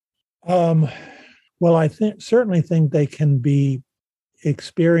ideation? Well, I certainly think they can be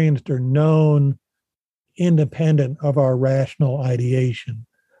experienced or known independent of our rational ideation.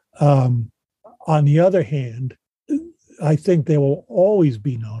 On the other hand, I think they will always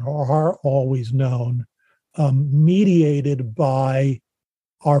be known, or are always known, mediated by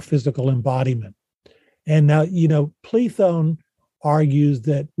our physical embodiment. And now, Platon argues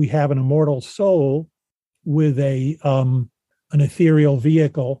that we have an immortal soul with an ethereal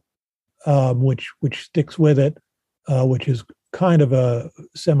vehicle, which sticks with it, which is kind of a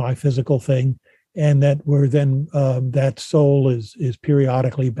semi-physical thing, and that we're then that soul is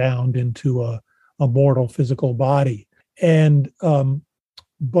periodically bound into a mortal physical body. And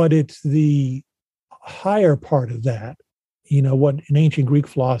but it's the higher part of that, what in ancient Greek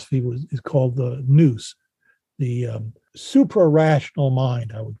philosophy is called the nous, the supra-rational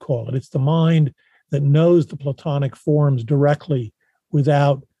mind, I would call it. It's the mind that knows the Platonic forms directly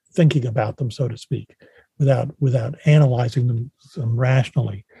without thinking about them, so to speak, without analyzing them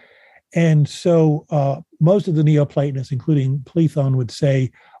rationally. And so most of the Neoplatonists, including Platon, would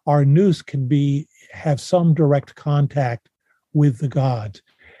say our nous can have some direct contact with the gods.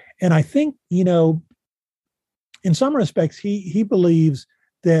 And I think, in some respects, he believes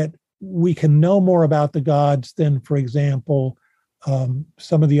that we can know more about the gods than, for example,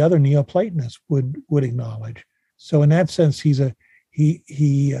 some of the other Neoplatonists would acknowledge. So in that sense, he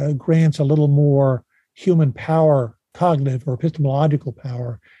grants a little more human power, cognitive or epistemological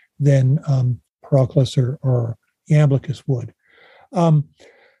power, than Proclus or Iamblichus would.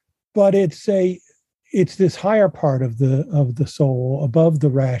 But it's this higher part of the soul above the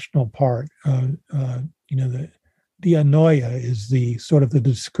rational part. The anoia is the sort of the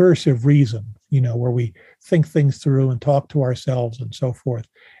discursive reason, where we think things through and talk to ourselves and so forth.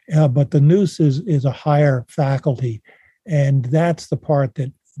 But the nous is a higher faculty, and that's the part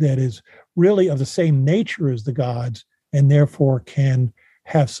that is really of the same nature as the gods, and therefore can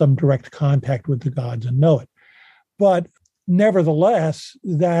have some direct contact with the gods and know it. But nevertheless,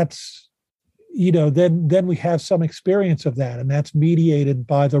 that's then we have some experience of that, and that's mediated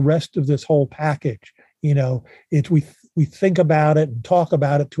by the rest of this whole package. It's we think about it and talk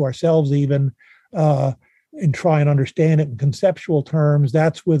about it to ourselves even, and try and understand it in conceptual terms.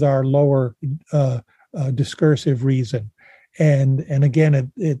 That's with our lower discursive reason, and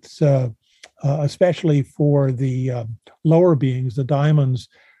again, it's especially for the lower beings, the daimons.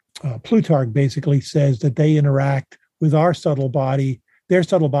 Plutarch basically says that they interact with our subtle body. Their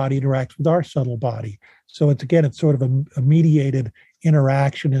subtle body interacts with our subtle body. So it's sort of a mediated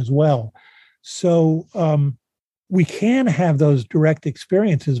interaction as well. So we can have those direct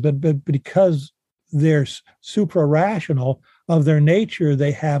experiences, but because they're supra-rational of their nature,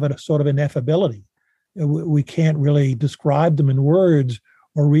 they have a sort of ineffability. We can't really describe them in words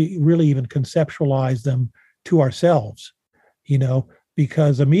or really even conceptualize them to ourselves,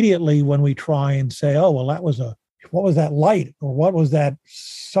 because immediately when we try and say, oh, well, what was that light, or what was that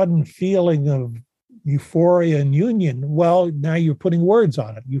sudden feeling of euphoria and union? Well, now you're putting words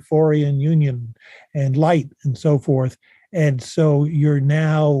on it, euphoria and union and light and so forth. And so you're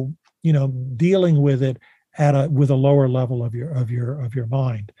now, dealing with it with a lower level of your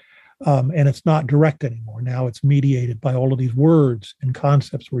mind. And it's not direct anymore. Now it's mediated by all of these words and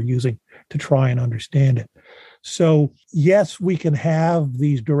concepts we're using to try and understand it. So yes, we can have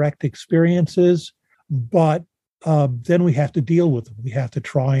these direct experiences, but then we have to deal with them. We have to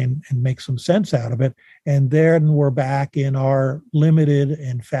try and make some sense out of it. And then we're back in our limited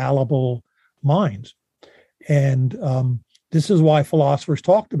and fallible minds. And this is why philosophers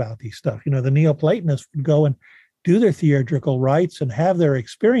talked about these stuff. The Neoplatonists would go and do their theurgical rites and have their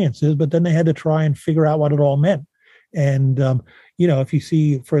experiences, but then they had to try and figure out what it all meant. And, if you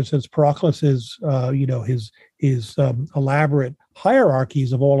see, for instance, Proclus's, his elaborate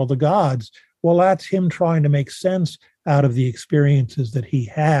hierarchies of all of the gods, well, that's him trying to make sense out of the experiences that he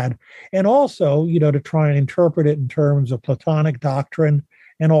had. And also, to try and interpret it in terms of Platonic doctrine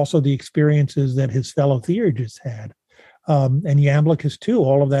and also the experiences that his fellow theurgists had. And Iamblichus too,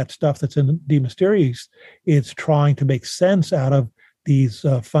 all of that stuff that's in De Mysteriis, it's trying to make sense out of these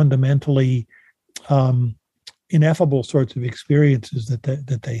fundamentally ineffable sorts of experiences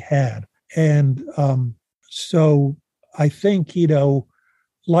that they had. And so I think,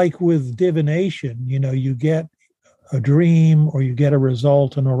 like with divination, you get a dream or you get a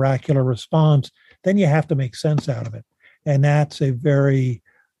result, an oracular response, then you have to make sense out of it. And that's a very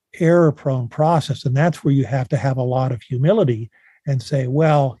error-prone process. And that's where you have to have a lot of humility and say,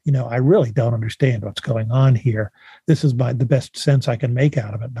 well, I really don't understand what's going on here. This is the best sense I can make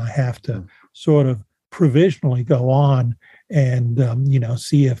out of it. And I have to sort of provisionally go on and,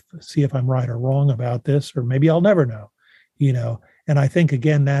 see if I'm right or wrong about this, or maybe I'll never know, And I think,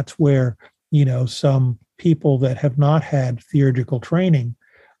 again, that's where, some people that have not had theurgical training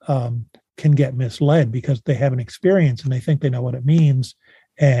can get misled because they have an experience and they think they know what it means.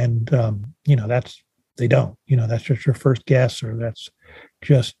 And, they don't, that's just your first guess, or that's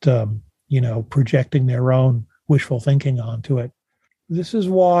just, projecting their own wishful thinking onto it. This is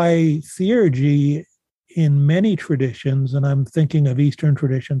why theurgy in many traditions, and I'm thinking of Eastern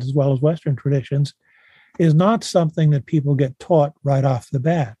traditions as well as Western traditions, is not something that people get taught right off the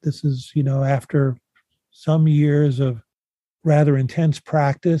bat. This is, after some years of rather intense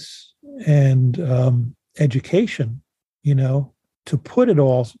practice and education, to put it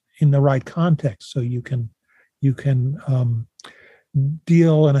all in the right context so you can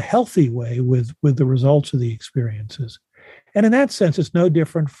deal in a healthy way with the results of the experiences. And in that sense, it's no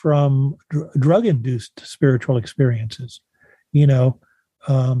different from drug-induced spiritual experiences. You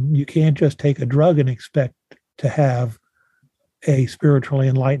can't just take a drug and expect to have a spiritually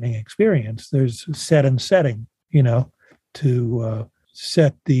enlightening experience. There's set and setting, to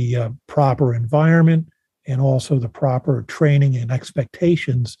set the proper environment and also the proper training and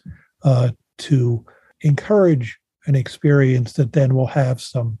expectations to encourage an experience that then will have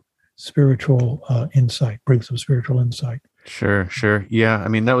some spiritual insight, bring some spiritual insight. Sure. Yeah. I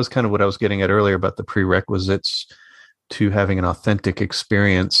mean, that was kind of what I was getting at earlier about the prerequisites to having an authentic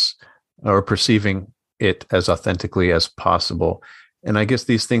experience or perceiving it as authentically as possible. And I guess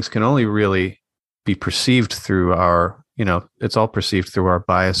these things can only really be perceived through our, it's all perceived through our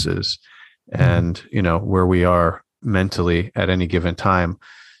biases and, where we are mentally at any given time.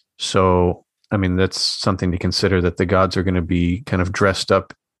 So, I mean, that's something to consider, that the gods are going to be kind of dressed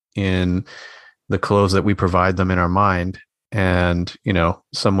up in the clothes that we provide them in our mind. And,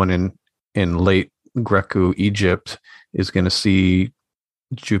 someone in late Greco Egypt is going to see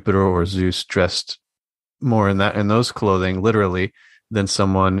Jupiter or Zeus dressed more in those clothing, literally, than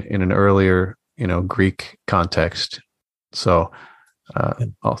someone in an earlier, Greek context. So,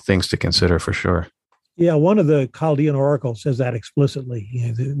 all things to consider for sure. Yeah, one of the Chaldean oracles says that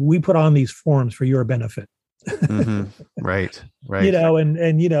explicitly. We put on these forms for your benefit. Mm-hmm. Right.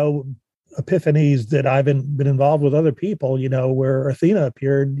 And epiphanies that I've been involved with other people, where Athena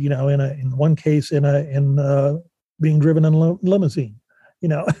appeared, in one case in being driven in a limousine,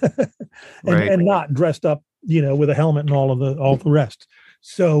 and not dressed up, with a helmet and all the rest.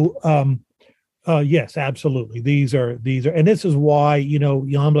 So yes, absolutely. These are, and this is why,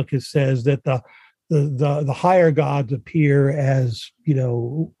 Iamblichus says that the higher gods appear as,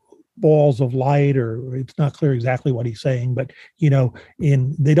 balls of light, or it's not clear exactly what he's saying, but,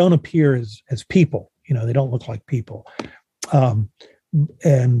 they don't appear as people, they don't look like people. In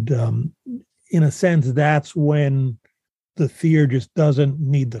a sense, that's when the theurgist doesn't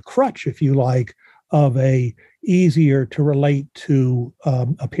need the crutch, if you like, of a easier to relate to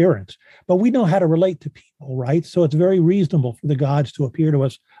appearance. But we know how to relate to people, right? So it's very reasonable for the gods to appear to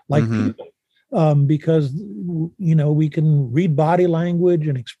us like people. Because we can read body language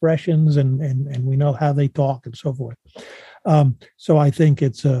and expressions, and we know how they talk and so forth. So I think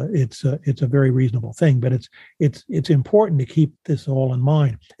it's a very reasonable thing. But it's important to keep this all in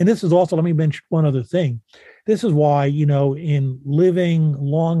mind. And this is also, let me mention one other thing. This is why, in living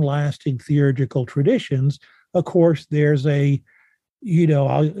long-lasting theurgical traditions, of course, there's a,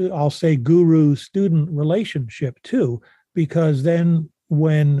 I'll say guru-student relationship too, because then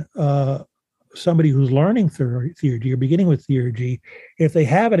when somebody who's learning theurgy or beginning with theurgy, if they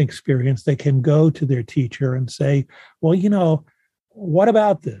have an experience, they can go to their teacher and say, well, what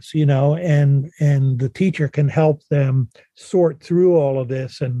about this? And the teacher can help them sort through all of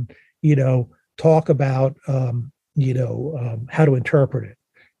this and, talk about, how to interpret it.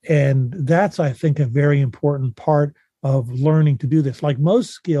 And that's, I think, a very important part of learning to do this. Like most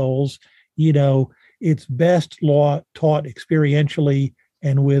skills, it's best taught experientially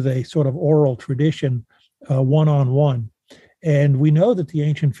and with a sort of oral tradition, one-on-one. And we know that the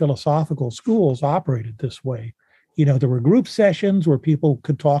ancient philosophical schools operated this way. There were group sessions where people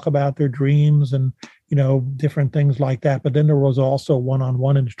could talk about their dreams and, different things like that. But then there was also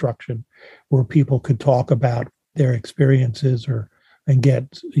one-on-one instruction where people could talk about their experiences and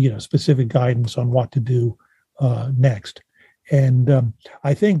get, specific guidance on what to do next. And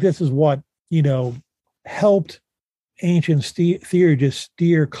I think this is what, helped ancient theurgists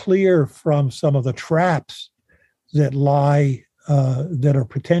steer clear from some of the traps that lie, that are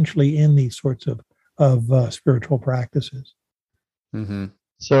potentially in these sorts of spiritual practices. Mm-hmm.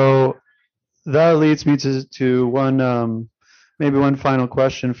 So that leads me to one, maybe one final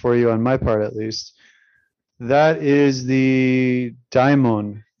question for you on my part, at least. That is the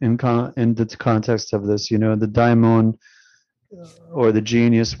daimon in the context of this, the daimon, or the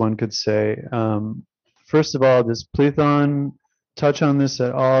genius, one could say. First of all, does Platon touch on this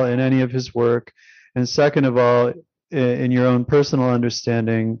at all in any of his work? And second of all, in your own personal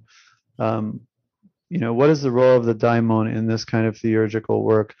understanding, what is the role of the daimon in this kind of theurgical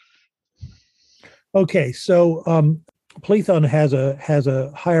work? Okay, so Platon has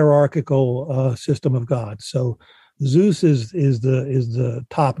a hierarchical system of gods. So Zeus is the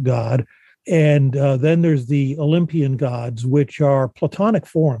top god, and then there's the Olympian gods, which are Platonic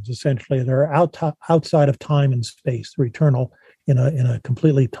forms. Essentially, they're outside of time and space. They're eternal in a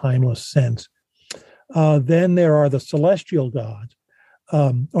completely timeless sense. Then there are the celestial gods.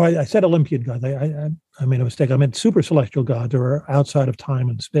 I said Olympian gods. I made a mistake. I meant super celestial gods, who are outside of time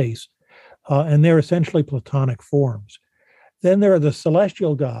and space. And they're essentially Platonic forms. Then there are the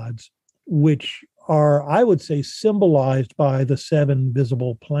celestial gods, which are, I would say, symbolized by the 7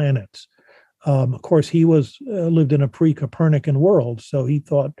 visible planets. Of course, he lived in a pre-Copernican world, so he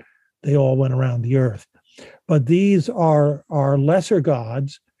thought they all went around the Earth. But these are lesser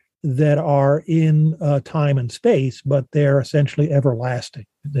gods that are in time and space, but they're essentially everlasting.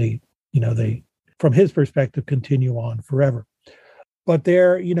 They, from his perspective, continue on forever. But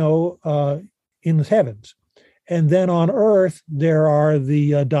they're, in the heavens. And then on Earth, there are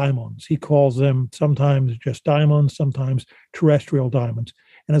the daimons. He calls them sometimes just daimons, sometimes terrestrial daimons.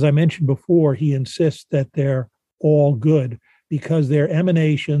 And as I mentioned before, he insists that they're all good because they're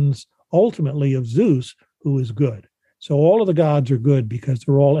emanations ultimately of Zeus, who is good. So all of the gods are good because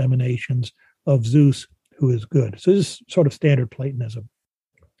they're all emanations of Zeus, who is good. So this is sort of standard Platonism.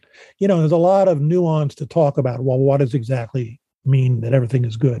 There's a lot of nuance to talk about. Well, what does exactly mean that everything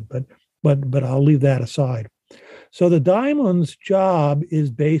is good? But I'll leave that aside. So the daimon's job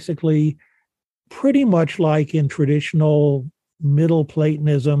is basically pretty much like in traditional Middle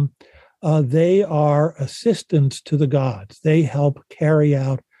Platonism. They are assistants to the gods. They help carry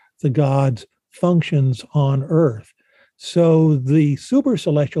out the gods' functions on Earth. So the super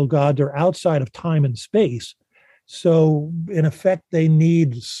celestial gods are outside of time and space. So in effect, they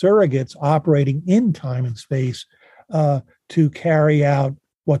need surrogates operating in time and space to carry out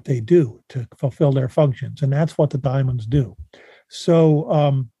what they do, to fulfill their functions. And that's what the daimons do.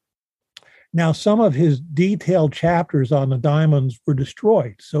 So now some of his detailed chapters on the daimons were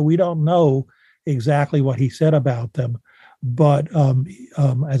destroyed. So we don't know exactly what he said about them. But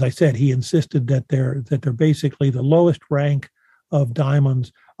as I said, he insisted that they're basically the lowest rank of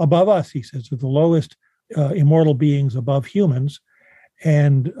daimons above us. He says they're the lowest immortal beings above humans,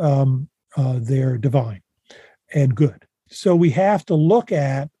 and they're divine and good. So we have to look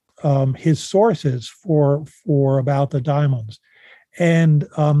at his sources for about the daimons, and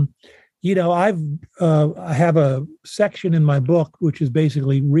I have a section in my book which is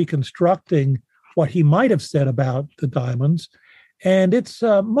basically reconstructing what he might have said about the daimons, and it's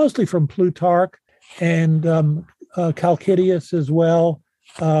mostly from Plutarch and Chalcidius as well,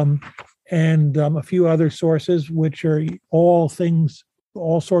 and a few other sources, which are all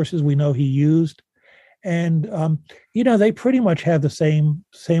sources we know he used. And, they pretty much have the same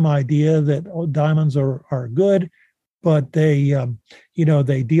idea that daimons are good, but they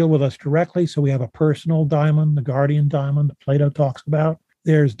deal with us directly. So we have a personal daimon, the guardian daimon that Plato talks about.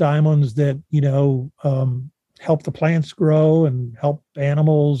 There's daimons that, help the plants grow and help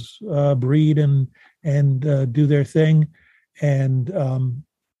animals breed and do their thing. And,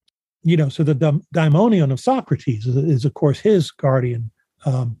 so the daimonion of Socrates is of course, his guardian.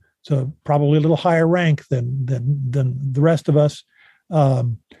 So probably a little higher rank than the rest of us.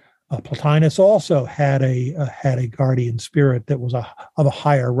 Plotinus also had a guardian spirit that was of a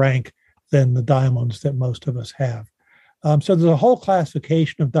higher rank than the daimons that most of us have. So there's a whole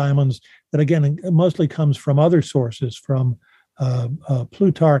classification of daimons that, again, mostly comes from other sources, from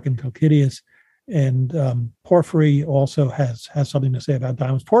Plutarch and Chalcidius, and Porphyry also has something to say about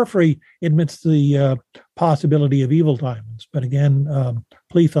daimons. Porphyry admits the possibility of evil daimons, but again,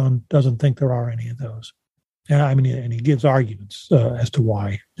 Platon doesn't think there are any of those. And he gives arguments as to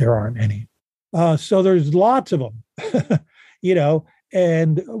why there aren't any. So there's lots of them,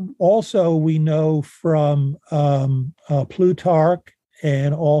 and also we know from Plutarch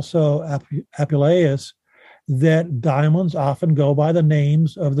and also Apuleius that daimons often go by the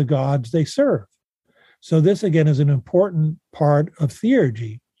names of the gods they serve. So this, again, is an important part of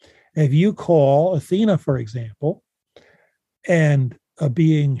theurgy. If you call Athena, for example, and a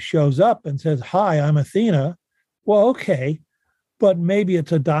being shows up and says, "Hi, I'm Athena," well, okay, but maybe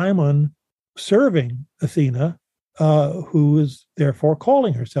it's a daimon serving Athena, who is therefore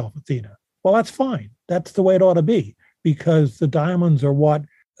calling herself Athena. Well, that's fine. That's the way it ought to be, because the daimons are what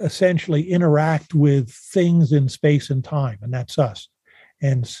essentially interact with things in space and time, and that's us.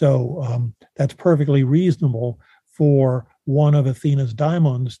 And so that's perfectly reasonable for one of Athena's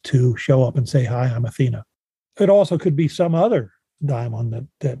daimons to show up and say, "Hi, I'm Athena." It also could be some other daimon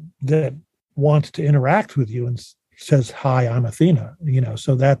that wants to interact with you and says, "Hi, I'm Athena."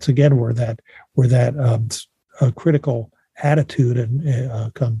 So that's again where that critical attitude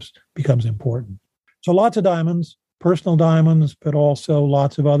becomes important. So lots of daimons, personal daimons, but also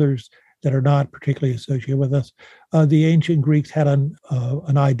lots of others that are not particularly associated with us. The ancient Greeks had an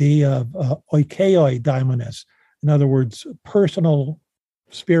idea of oikeoi daimones. In other words, personal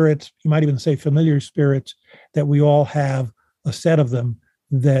spirits, you might even say familiar spirits, that we all have a set of them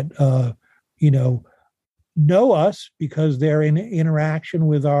that, know us because they're in interaction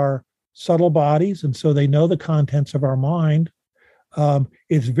with our subtle bodies, and so they know the contents of our mind.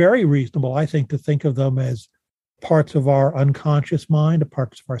 It's very reasonable, I think, to think of them as parts of our unconscious mind,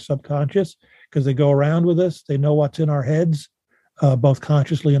 parts of our subconscious, because they go around with us. They know what's in our heads, both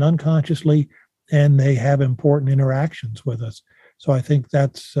consciously and unconsciously, and they have important interactions with us. So I think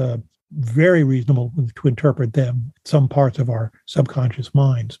that's very reasonable to interpret them, some parts of our subconscious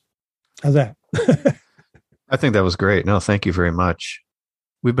minds. How's that? I think that was great. No, thank you very much.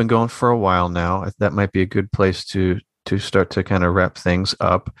 we've been going for a while now. That might be a good place to start to kind of wrap things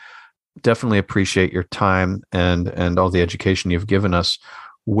up. Definitely appreciate your time and all the education you've given us.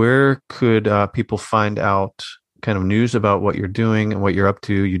 Where could people find out kind of news about what you're doing and what you're up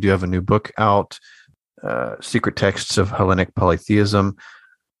to? You do have a new book out, Secret Texts of Hellenic Polytheism.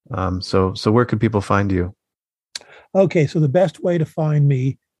 So where can people find you? Okay, so the best way to find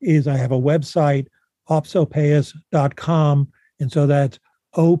me is I have a website, opsopaus.com. And so that's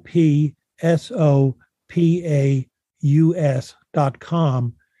opsopaus.com.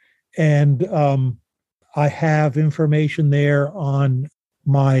 And I have information there on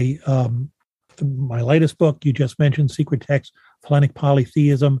my my latest book. You just mentioned Secret Texts of Hellenic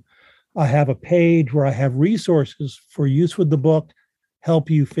Polytheism. I have a page where I have resources for use with the book, help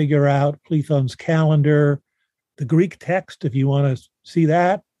you figure out Platon's calendar, the Greek text, if you want to see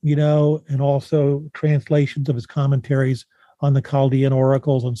that, and also translations of his commentaries on the Chaldean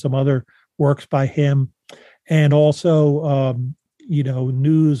oracles and some other works by him. And also,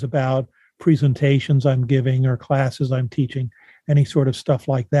 news about presentations I'm giving or classes I'm teaching, any sort of stuff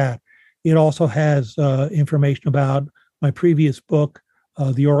like that. It also has information about my previous book,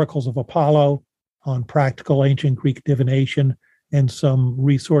 The Oracles of Apollo, on practical ancient Greek divination, and some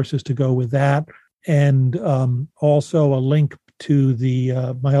resources to go with that. And also a link to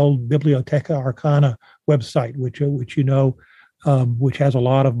the my old Bibliotheca Arcana website, which has a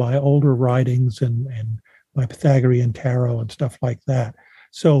lot of my older writings and my Pythagorean tarot and stuff like that.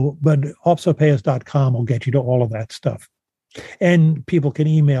 So, but opsopaus.com will get you to all of that stuff. And people can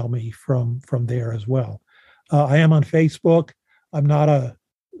email me from there as well. I am on Facebook. I'm not a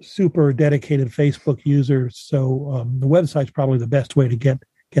super dedicated Facebook user, so the website's probably the best way to get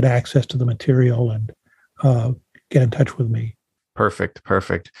access to the material and get in touch with me.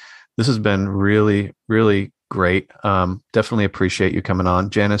 Perfect. This has been really, really great. Definitely appreciate you coming on.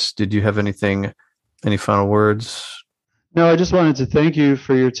 Janice, did you have any final words? No, I just wanted to thank you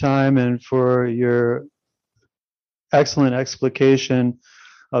for your time and for your excellent explication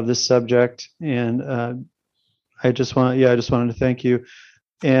of this subject. And I just wanted to thank you.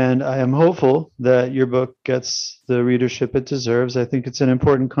 And I am hopeful that your book gets the readership it deserves. I think it's an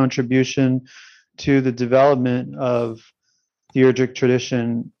important contribution to the development of theurgic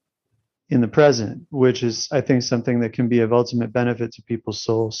tradition in the present, which is, I think, something that can be of ultimate benefit to people's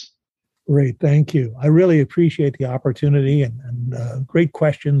souls. Great. Thank you. I really appreciate the opportunity and great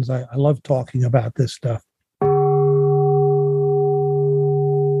questions. I love talking about this stuff.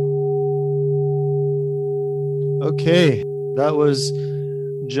 Okay. That was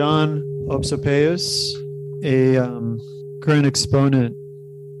John Opsopaus, a current exponent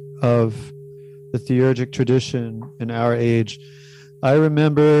of the theurgic tradition in our age. I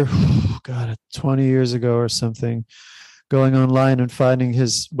remember, 20 years ago or something, going online and finding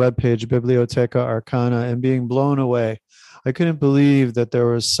his webpage, Bibliotheca Arcana, and being blown away. I couldn't believe that there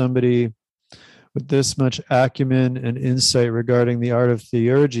was somebody with this much acumen and insight regarding the art of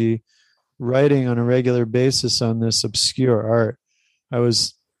theurgy writing on a regular basis on this obscure art. I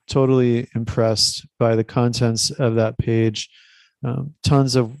was totally impressed by the contents of that page.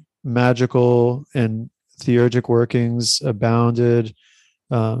 Tons of magical and theurgic workings abounded,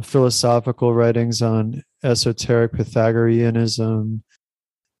 philosophical writings on esoteric Pythagoreanism,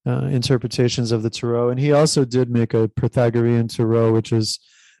 interpretations of the Tarot. And he also did make a Pythagorean Tarot, which is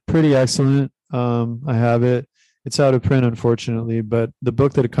pretty excellent. I have it. It's out of print, unfortunately, but the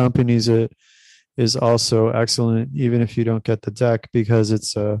book that accompanies it is also excellent, even if you don't get the deck, because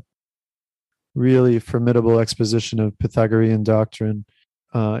it's a really formidable exposition of Pythagorean doctrine,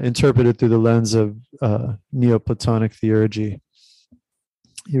 interpreted through the lens of Neoplatonic theurgy.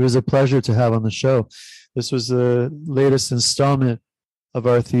 He was a pleasure to have on the show. This was the latest installment of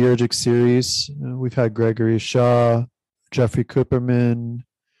our theurgic series. We've had Gregory Shaw, Jeffrey Cooperman.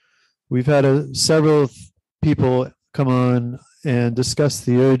 We've had several people come on and discuss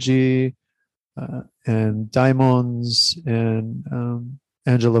theurgy, and daimons, and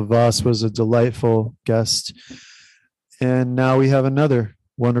Angela Voss was a delightful guest. And now we have another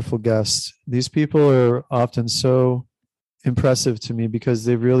wonderful guest. These people are often so impressive to me because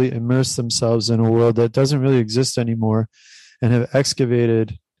they've really immersed themselves in a world that doesn't really exist anymore and have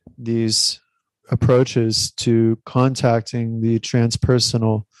excavated these approaches to contacting the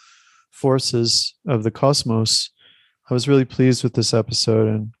transpersonal forces of the cosmos. I was really pleased with this episode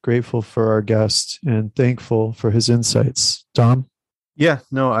and grateful for our guest and thankful for his insights. Dom? Yeah,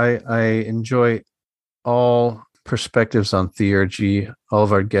 no, I enjoy all perspectives on theurgy. All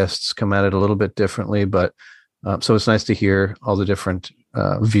of our guests come at it a little bit differently, but so it's nice to hear all the different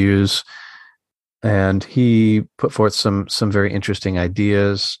views. and he put forth some very interesting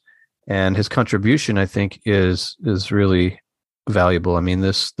ideas. And his contribution, I think, is really valuable. I mean,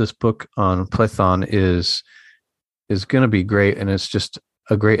 this book on Platon is going to be great, and it's just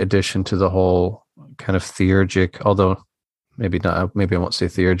a great addition to the whole kind of theurgic, although maybe not, maybe I won't say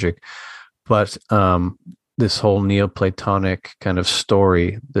theurgic, but this whole Neoplatonic kind of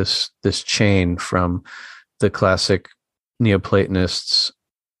story, this chain from the classic Neoplatonists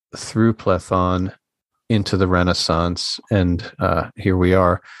through Platon into the Renaissance, and here we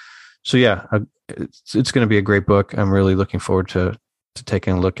are. So yeah, it's going to be a great book. I'm really looking forward to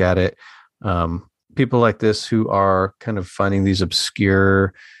taking a look at it. People like this who are kind of finding these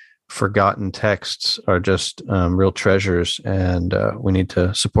obscure, forgotten texts are just real treasures, and we need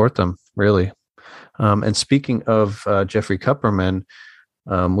to support them, really. And speaking of Jeffrey Kupperman,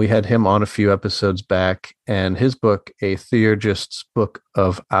 we had him on a few episodes back, and his book, A Theurgist's Book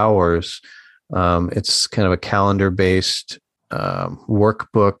of Hours, it's kind of a calendar-based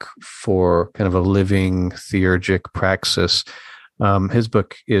workbook for kind of a living theurgic praxis. His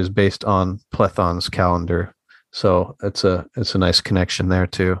book is based on Platon's calendar, so it's a nice connection there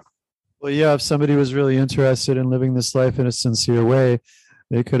too. Well, yeah, if somebody was really interested in living this life in a sincere way,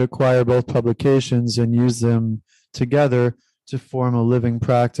 they could acquire both publications and use them together to form a living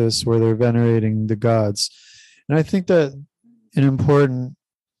practice where they're venerating the gods. And I think that an important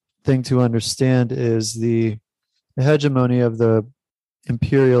thing to understand is the hegemony of the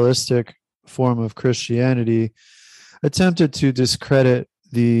imperialistic form of Christianity attempted to discredit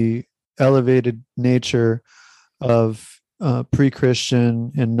the elevated nature of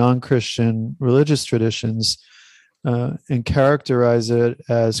pre-Christian and non-Christian religious traditions and characterize it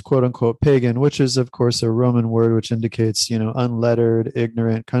as quote-unquote pagan, which is, of course, a Roman word which indicates, unlettered,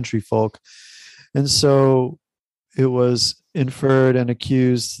 ignorant country folk. And so it was inferred and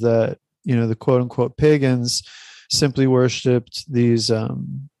accused that, the quote-unquote pagans simply worshipped these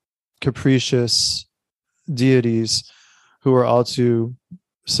capricious deities who were all too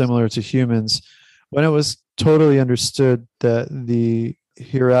similar to humans, when it was totally understood that the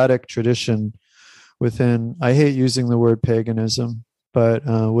hieratic tradition within, I hate using the word paganism, but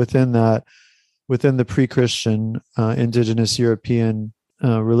within the pre-Christian indigenous European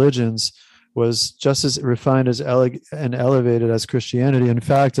religions was just as refined as and elevated as Christianity. In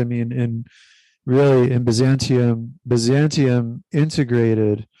fact, I mean, in Byzantium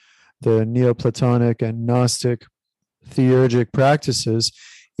integrated the Neoplatonic and Gnostic theurgic practices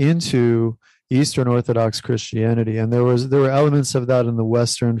into Eastern Orthodox Christianity, and there were elements of that in the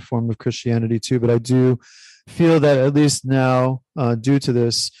Western form of Christianity too. But I do feel that at least now, due to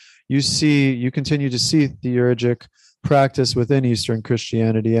this, you continue to see theurgic practice within Eastern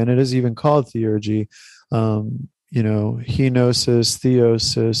Christianity, and it is even called theurgy. Henosis,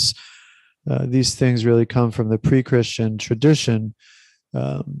 theosis. These things really come from the pre-Christian tradition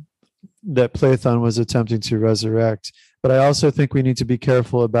that Platon was attempting to resurrect. But I also think we need to be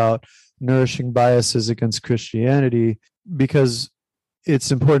careful about nourishing biases against Christianity, because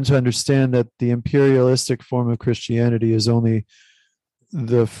it's important to understand that the imperialistic form of Christianity is only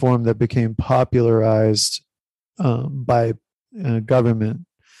the form that became popularized by government.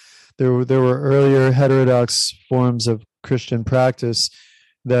 There were earlier heterodox forms of Christian practice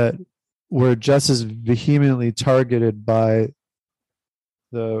that were just as vehemently targeted by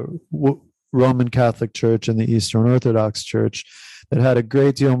the Roman Catholic Church and the Eastern Orthodox Church, that had a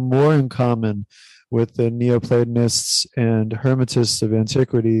great deal more in common with the Neoplatonists and Hermetists of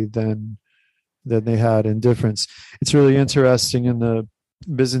antiquity than they had in difference. It's really interesting, in the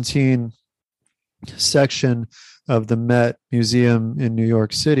Byzantine section of the Met Museum in New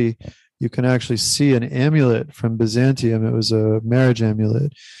York City, you can actually see an amulet from Byzantium. It was a marriage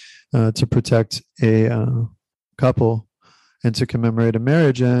amulet to protect a couple and to commemorate a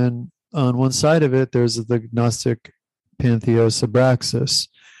marriage. And on one side of it, there's the Gnostic Pantheos Abraxas.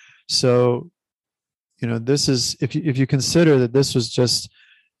 So, this is, if you consider that this was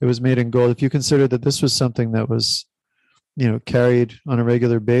it was made in gold, if you consider that this was something that was, carried on a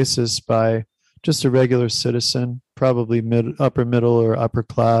regular basis by just a regular citizen, probably upper middle or upper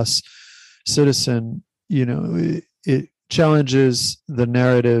class citizen, it challenges the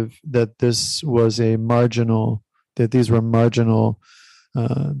narrative that these were marginal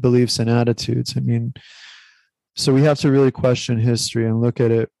beliefs and attitudes. I mean, so we have to really question history and look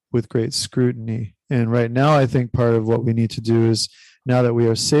at it with great scrutiny. And right now, I think part of what we need to do is, now that we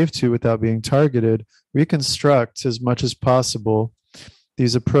are safe to, without being targeted, reconstruct as much as possible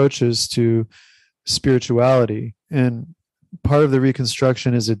these approaches to spirituality. And part of the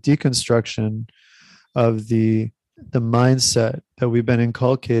reconstruction is a deconstruction of the the mindset that we've been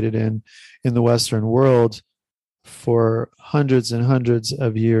inculcated in the Western world for hundreds and hundreds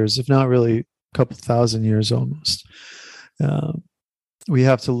of years, if not really a couple thousand years almost. We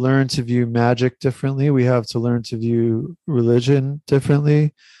have to learn to view magic differently. We have to learn to view religion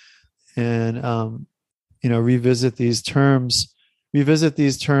differently, and revisit these terms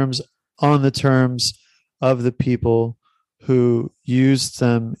on the terms of the people who used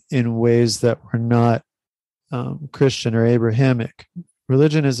them in ways that were not Christian or Abrahamic.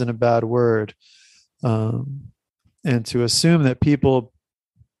 Religion isn't a bad word. And to assume that people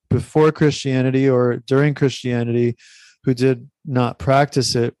before Christianity or during Christianity who did not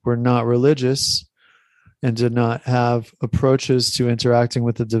practice it were not religious and did not have approaches to interacting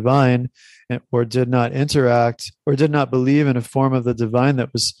with the divine, or did not interact or did not believe in a form of the divine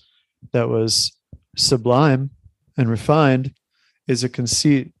that was sublime and refined, is a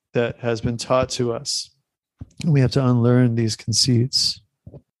conceit that has been taught to us. We have to unlearn these conceits.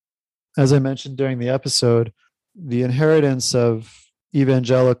 As I mentioned during the episode, the inheritance of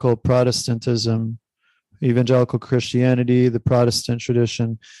evangelical Protestantism, evangelical Christianity, the Protestant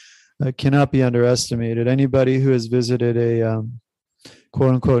tradition, cannot be underestimated. Anybody who has visited a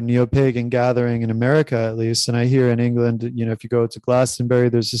quote-unquote neo-pagan gathering in America, at least, and I hear in England, if you go to Glastonbury,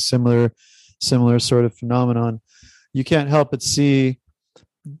 there's a similar sort of phenomenon. You can't help but see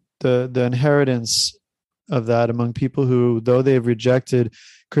the inheritance of that among people who, though they've rejected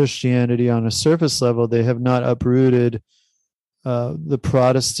Christianity on a surface level, they have not uprooted the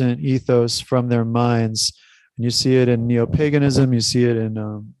Protestant ethos from their minds. And you see it in neo-paganism, you see it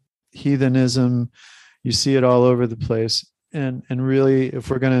in heathenism, you see it all over the place. And really, if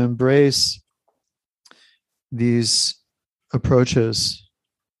we're going to embrace these approaches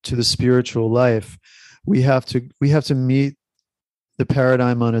to the spiritual life, we have to meet the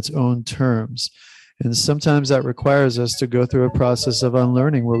paradigm on its own terms. And sometimes that requires us to go through a process of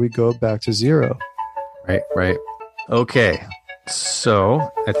unlearning where we go back to zero. Right. Okay. So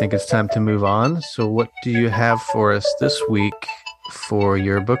I think it's time to move on. So what do you have for us this week for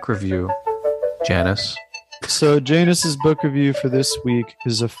your book review, Janice? So Janus's book review for this week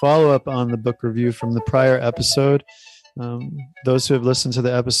is a follow-up on the book review from the prior episode. Those who have listened to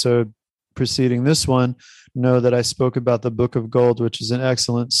the episode preceding this one know that I spoke about the Book of Gold, which is an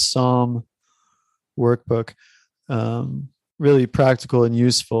excellent Psalm workbook. Really practical and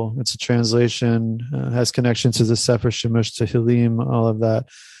useful. It's a translation, has connection to the Sefer Shemush, to Tehillim, all of that.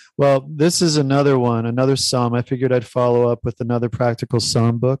 Well, this is another Psalm. I figured I'd follow up with another practical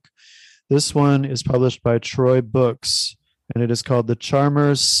Psalm book. This one is published by Troy Books, and it is called The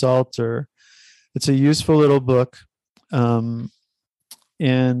Charmer's Psalter. It's a useful little book, and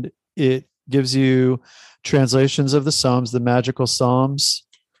it gives you translations of the Psalms, the magical Psalms,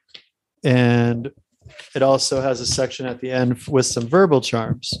 and it also has a section at the end with some verbal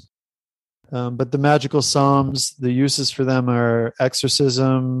charms. But the magical Psalms, the uses for them are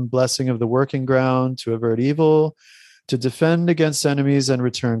exorcism, blessing of the working ground, to avert evil, to defend against enemies and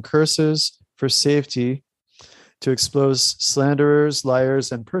return curses, for safety, to expose slanderers,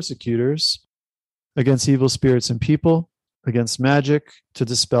 liars, and persecutors, against evil spirits and people, against magic, to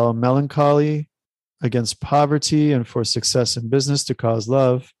dispel melancholy, against poverty, and for success in business, to cause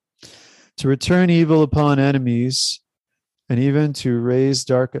love, to return evil upon enemies, and even to raise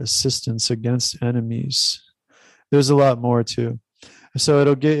dark assistance against enemies. There's a lot more too. So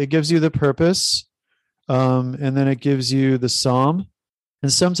it gives you the purpose, and then it gives you the psalm,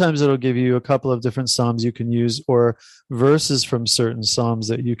 and sometimes it'll give you a couple of different psalms you can use, or verses from certain psalms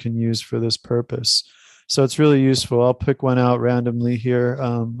that you can use for this purpose. So it's really useful. I'll pick one out randomly here.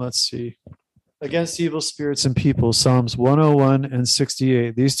 Let's see. Against evil spirits and people, Psalms 101 and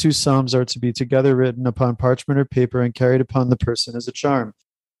 68. These two psalms are to be together written upon parchment or paper and carried upon the person as a charm.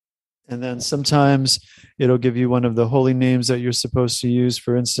 And then sometimes it'll give you one of the holy names that you're supposed to use.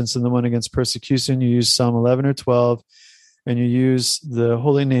 For instance, in the one against persecution, you use Psalm 11 or 12, and you use the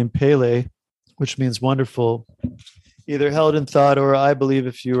holy name Pele, which means wonderful, either held in thought, or I believe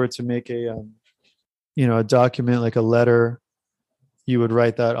if you were to make a document like a letter, you would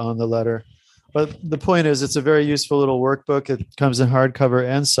write that on the letter. But the point is, it's a very useful little workbook. It comes in hardcover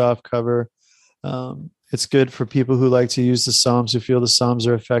and softcover. It's good for people who like to use the Psalms, who feel the Psalms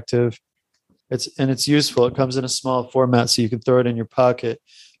are effective. It's useful. It comes in a small format, so you can throw it in your pocket.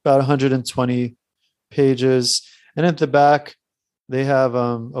 About 120 pages. And at the back, they have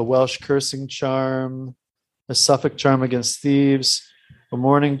a Welsh cursing charm, a Suffolk charm against thieves, a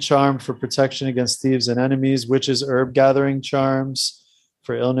mourning charm for protection against thieves and enemies, witches' herb gathering charms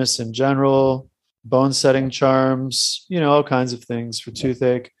for illness in general, bone setting charms, all kinds of things for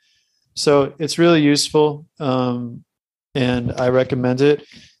toothache. So it's really useful, and I recommend it.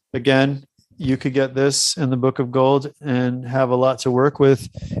 Again, you could get this in the Book of Gold and have a lot to work with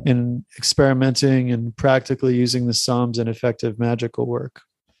in experimenting and practically using the Psalms in effective magical work.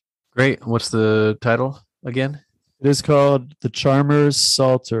 Great. What's the title again? It is called The Charmer's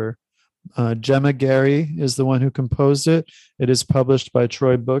Psalter. Gemma Gary is the one who composed it. It is published by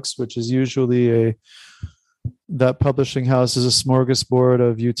Troy Books, which is usually that publishing house is a smorgasbord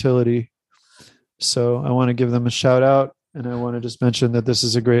of utility. So I want to give them a shout out, and I want to just mention that this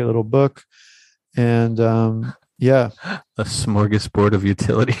is a great little book. And yeah, a smorgasbord of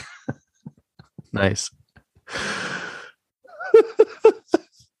utility. Nice.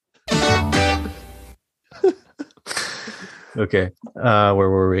 Okay, where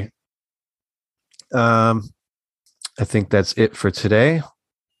were we? I think that's it for today.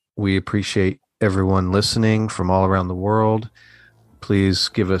 We appreciate everyone listening from all around the world. Please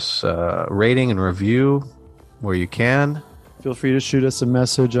give us a rating and review where you can. Feel free to shoot us a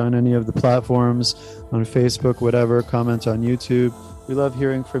message on any of the platforms, on Facebook, whatever, comment on YouTube. We love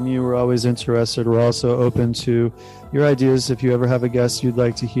hearing from you. We're always interested. We're also open to your ideas. If you ever have a guest you'd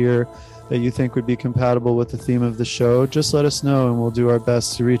like to hear that you think would be compatible with the theme of the show, just let us know and we'll do our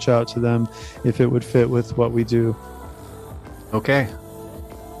best to reach out to them if it would fit with what we do. Okay.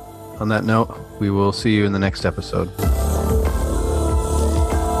 On that note, we will see you in the next episode.